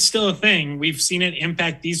COVID's still a thing. We've seen it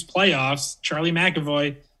impact these playoffs. Charlie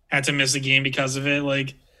McAvoy had to miss a game because of it.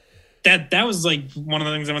 Like that was like one of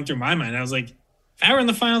the things that went through my mind. I was like, if I were in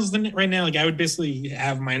the finals right now, like I would basically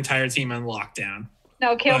have my entire team on lockdown.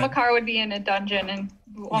 No, Cale Makar would be in a dungeon and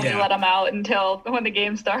only let him out until when the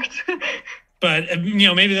game starts. But,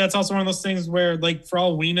 maybe that's also one of those things where, like, for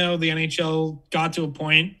all we know, the NHL got to a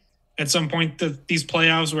point at some point these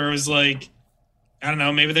playoffs where it was like, I don't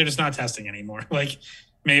know, maybe they're just not testing anymore. Like,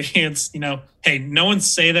 maybe it's, hey, no one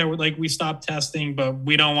say that, like, we stopped testing, but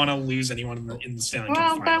we don't want to lose anyone in the Stanley Cup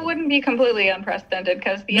final. Well, that wouldn't be completely unprecedented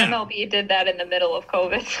because the MLB did that in the middle of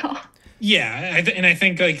COVID, so... Yeah, and I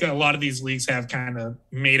think like a lot of these leagues have kind of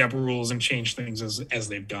made up rules and changed things as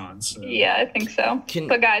they've gone. So. Yeah, I think so.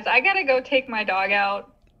 But guys, I gotta go take my dog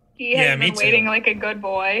out. He has been waiting like a good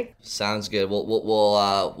boy. Sounds good.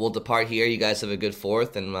 We'll depart here. You guys have a good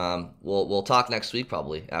 4th, and we'll talk next week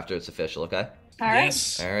probably after it's official. Okay. All right.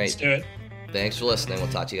 Yes. All right. Let's do it. Thanks for listening.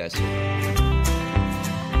 We'll talk to you guys soon.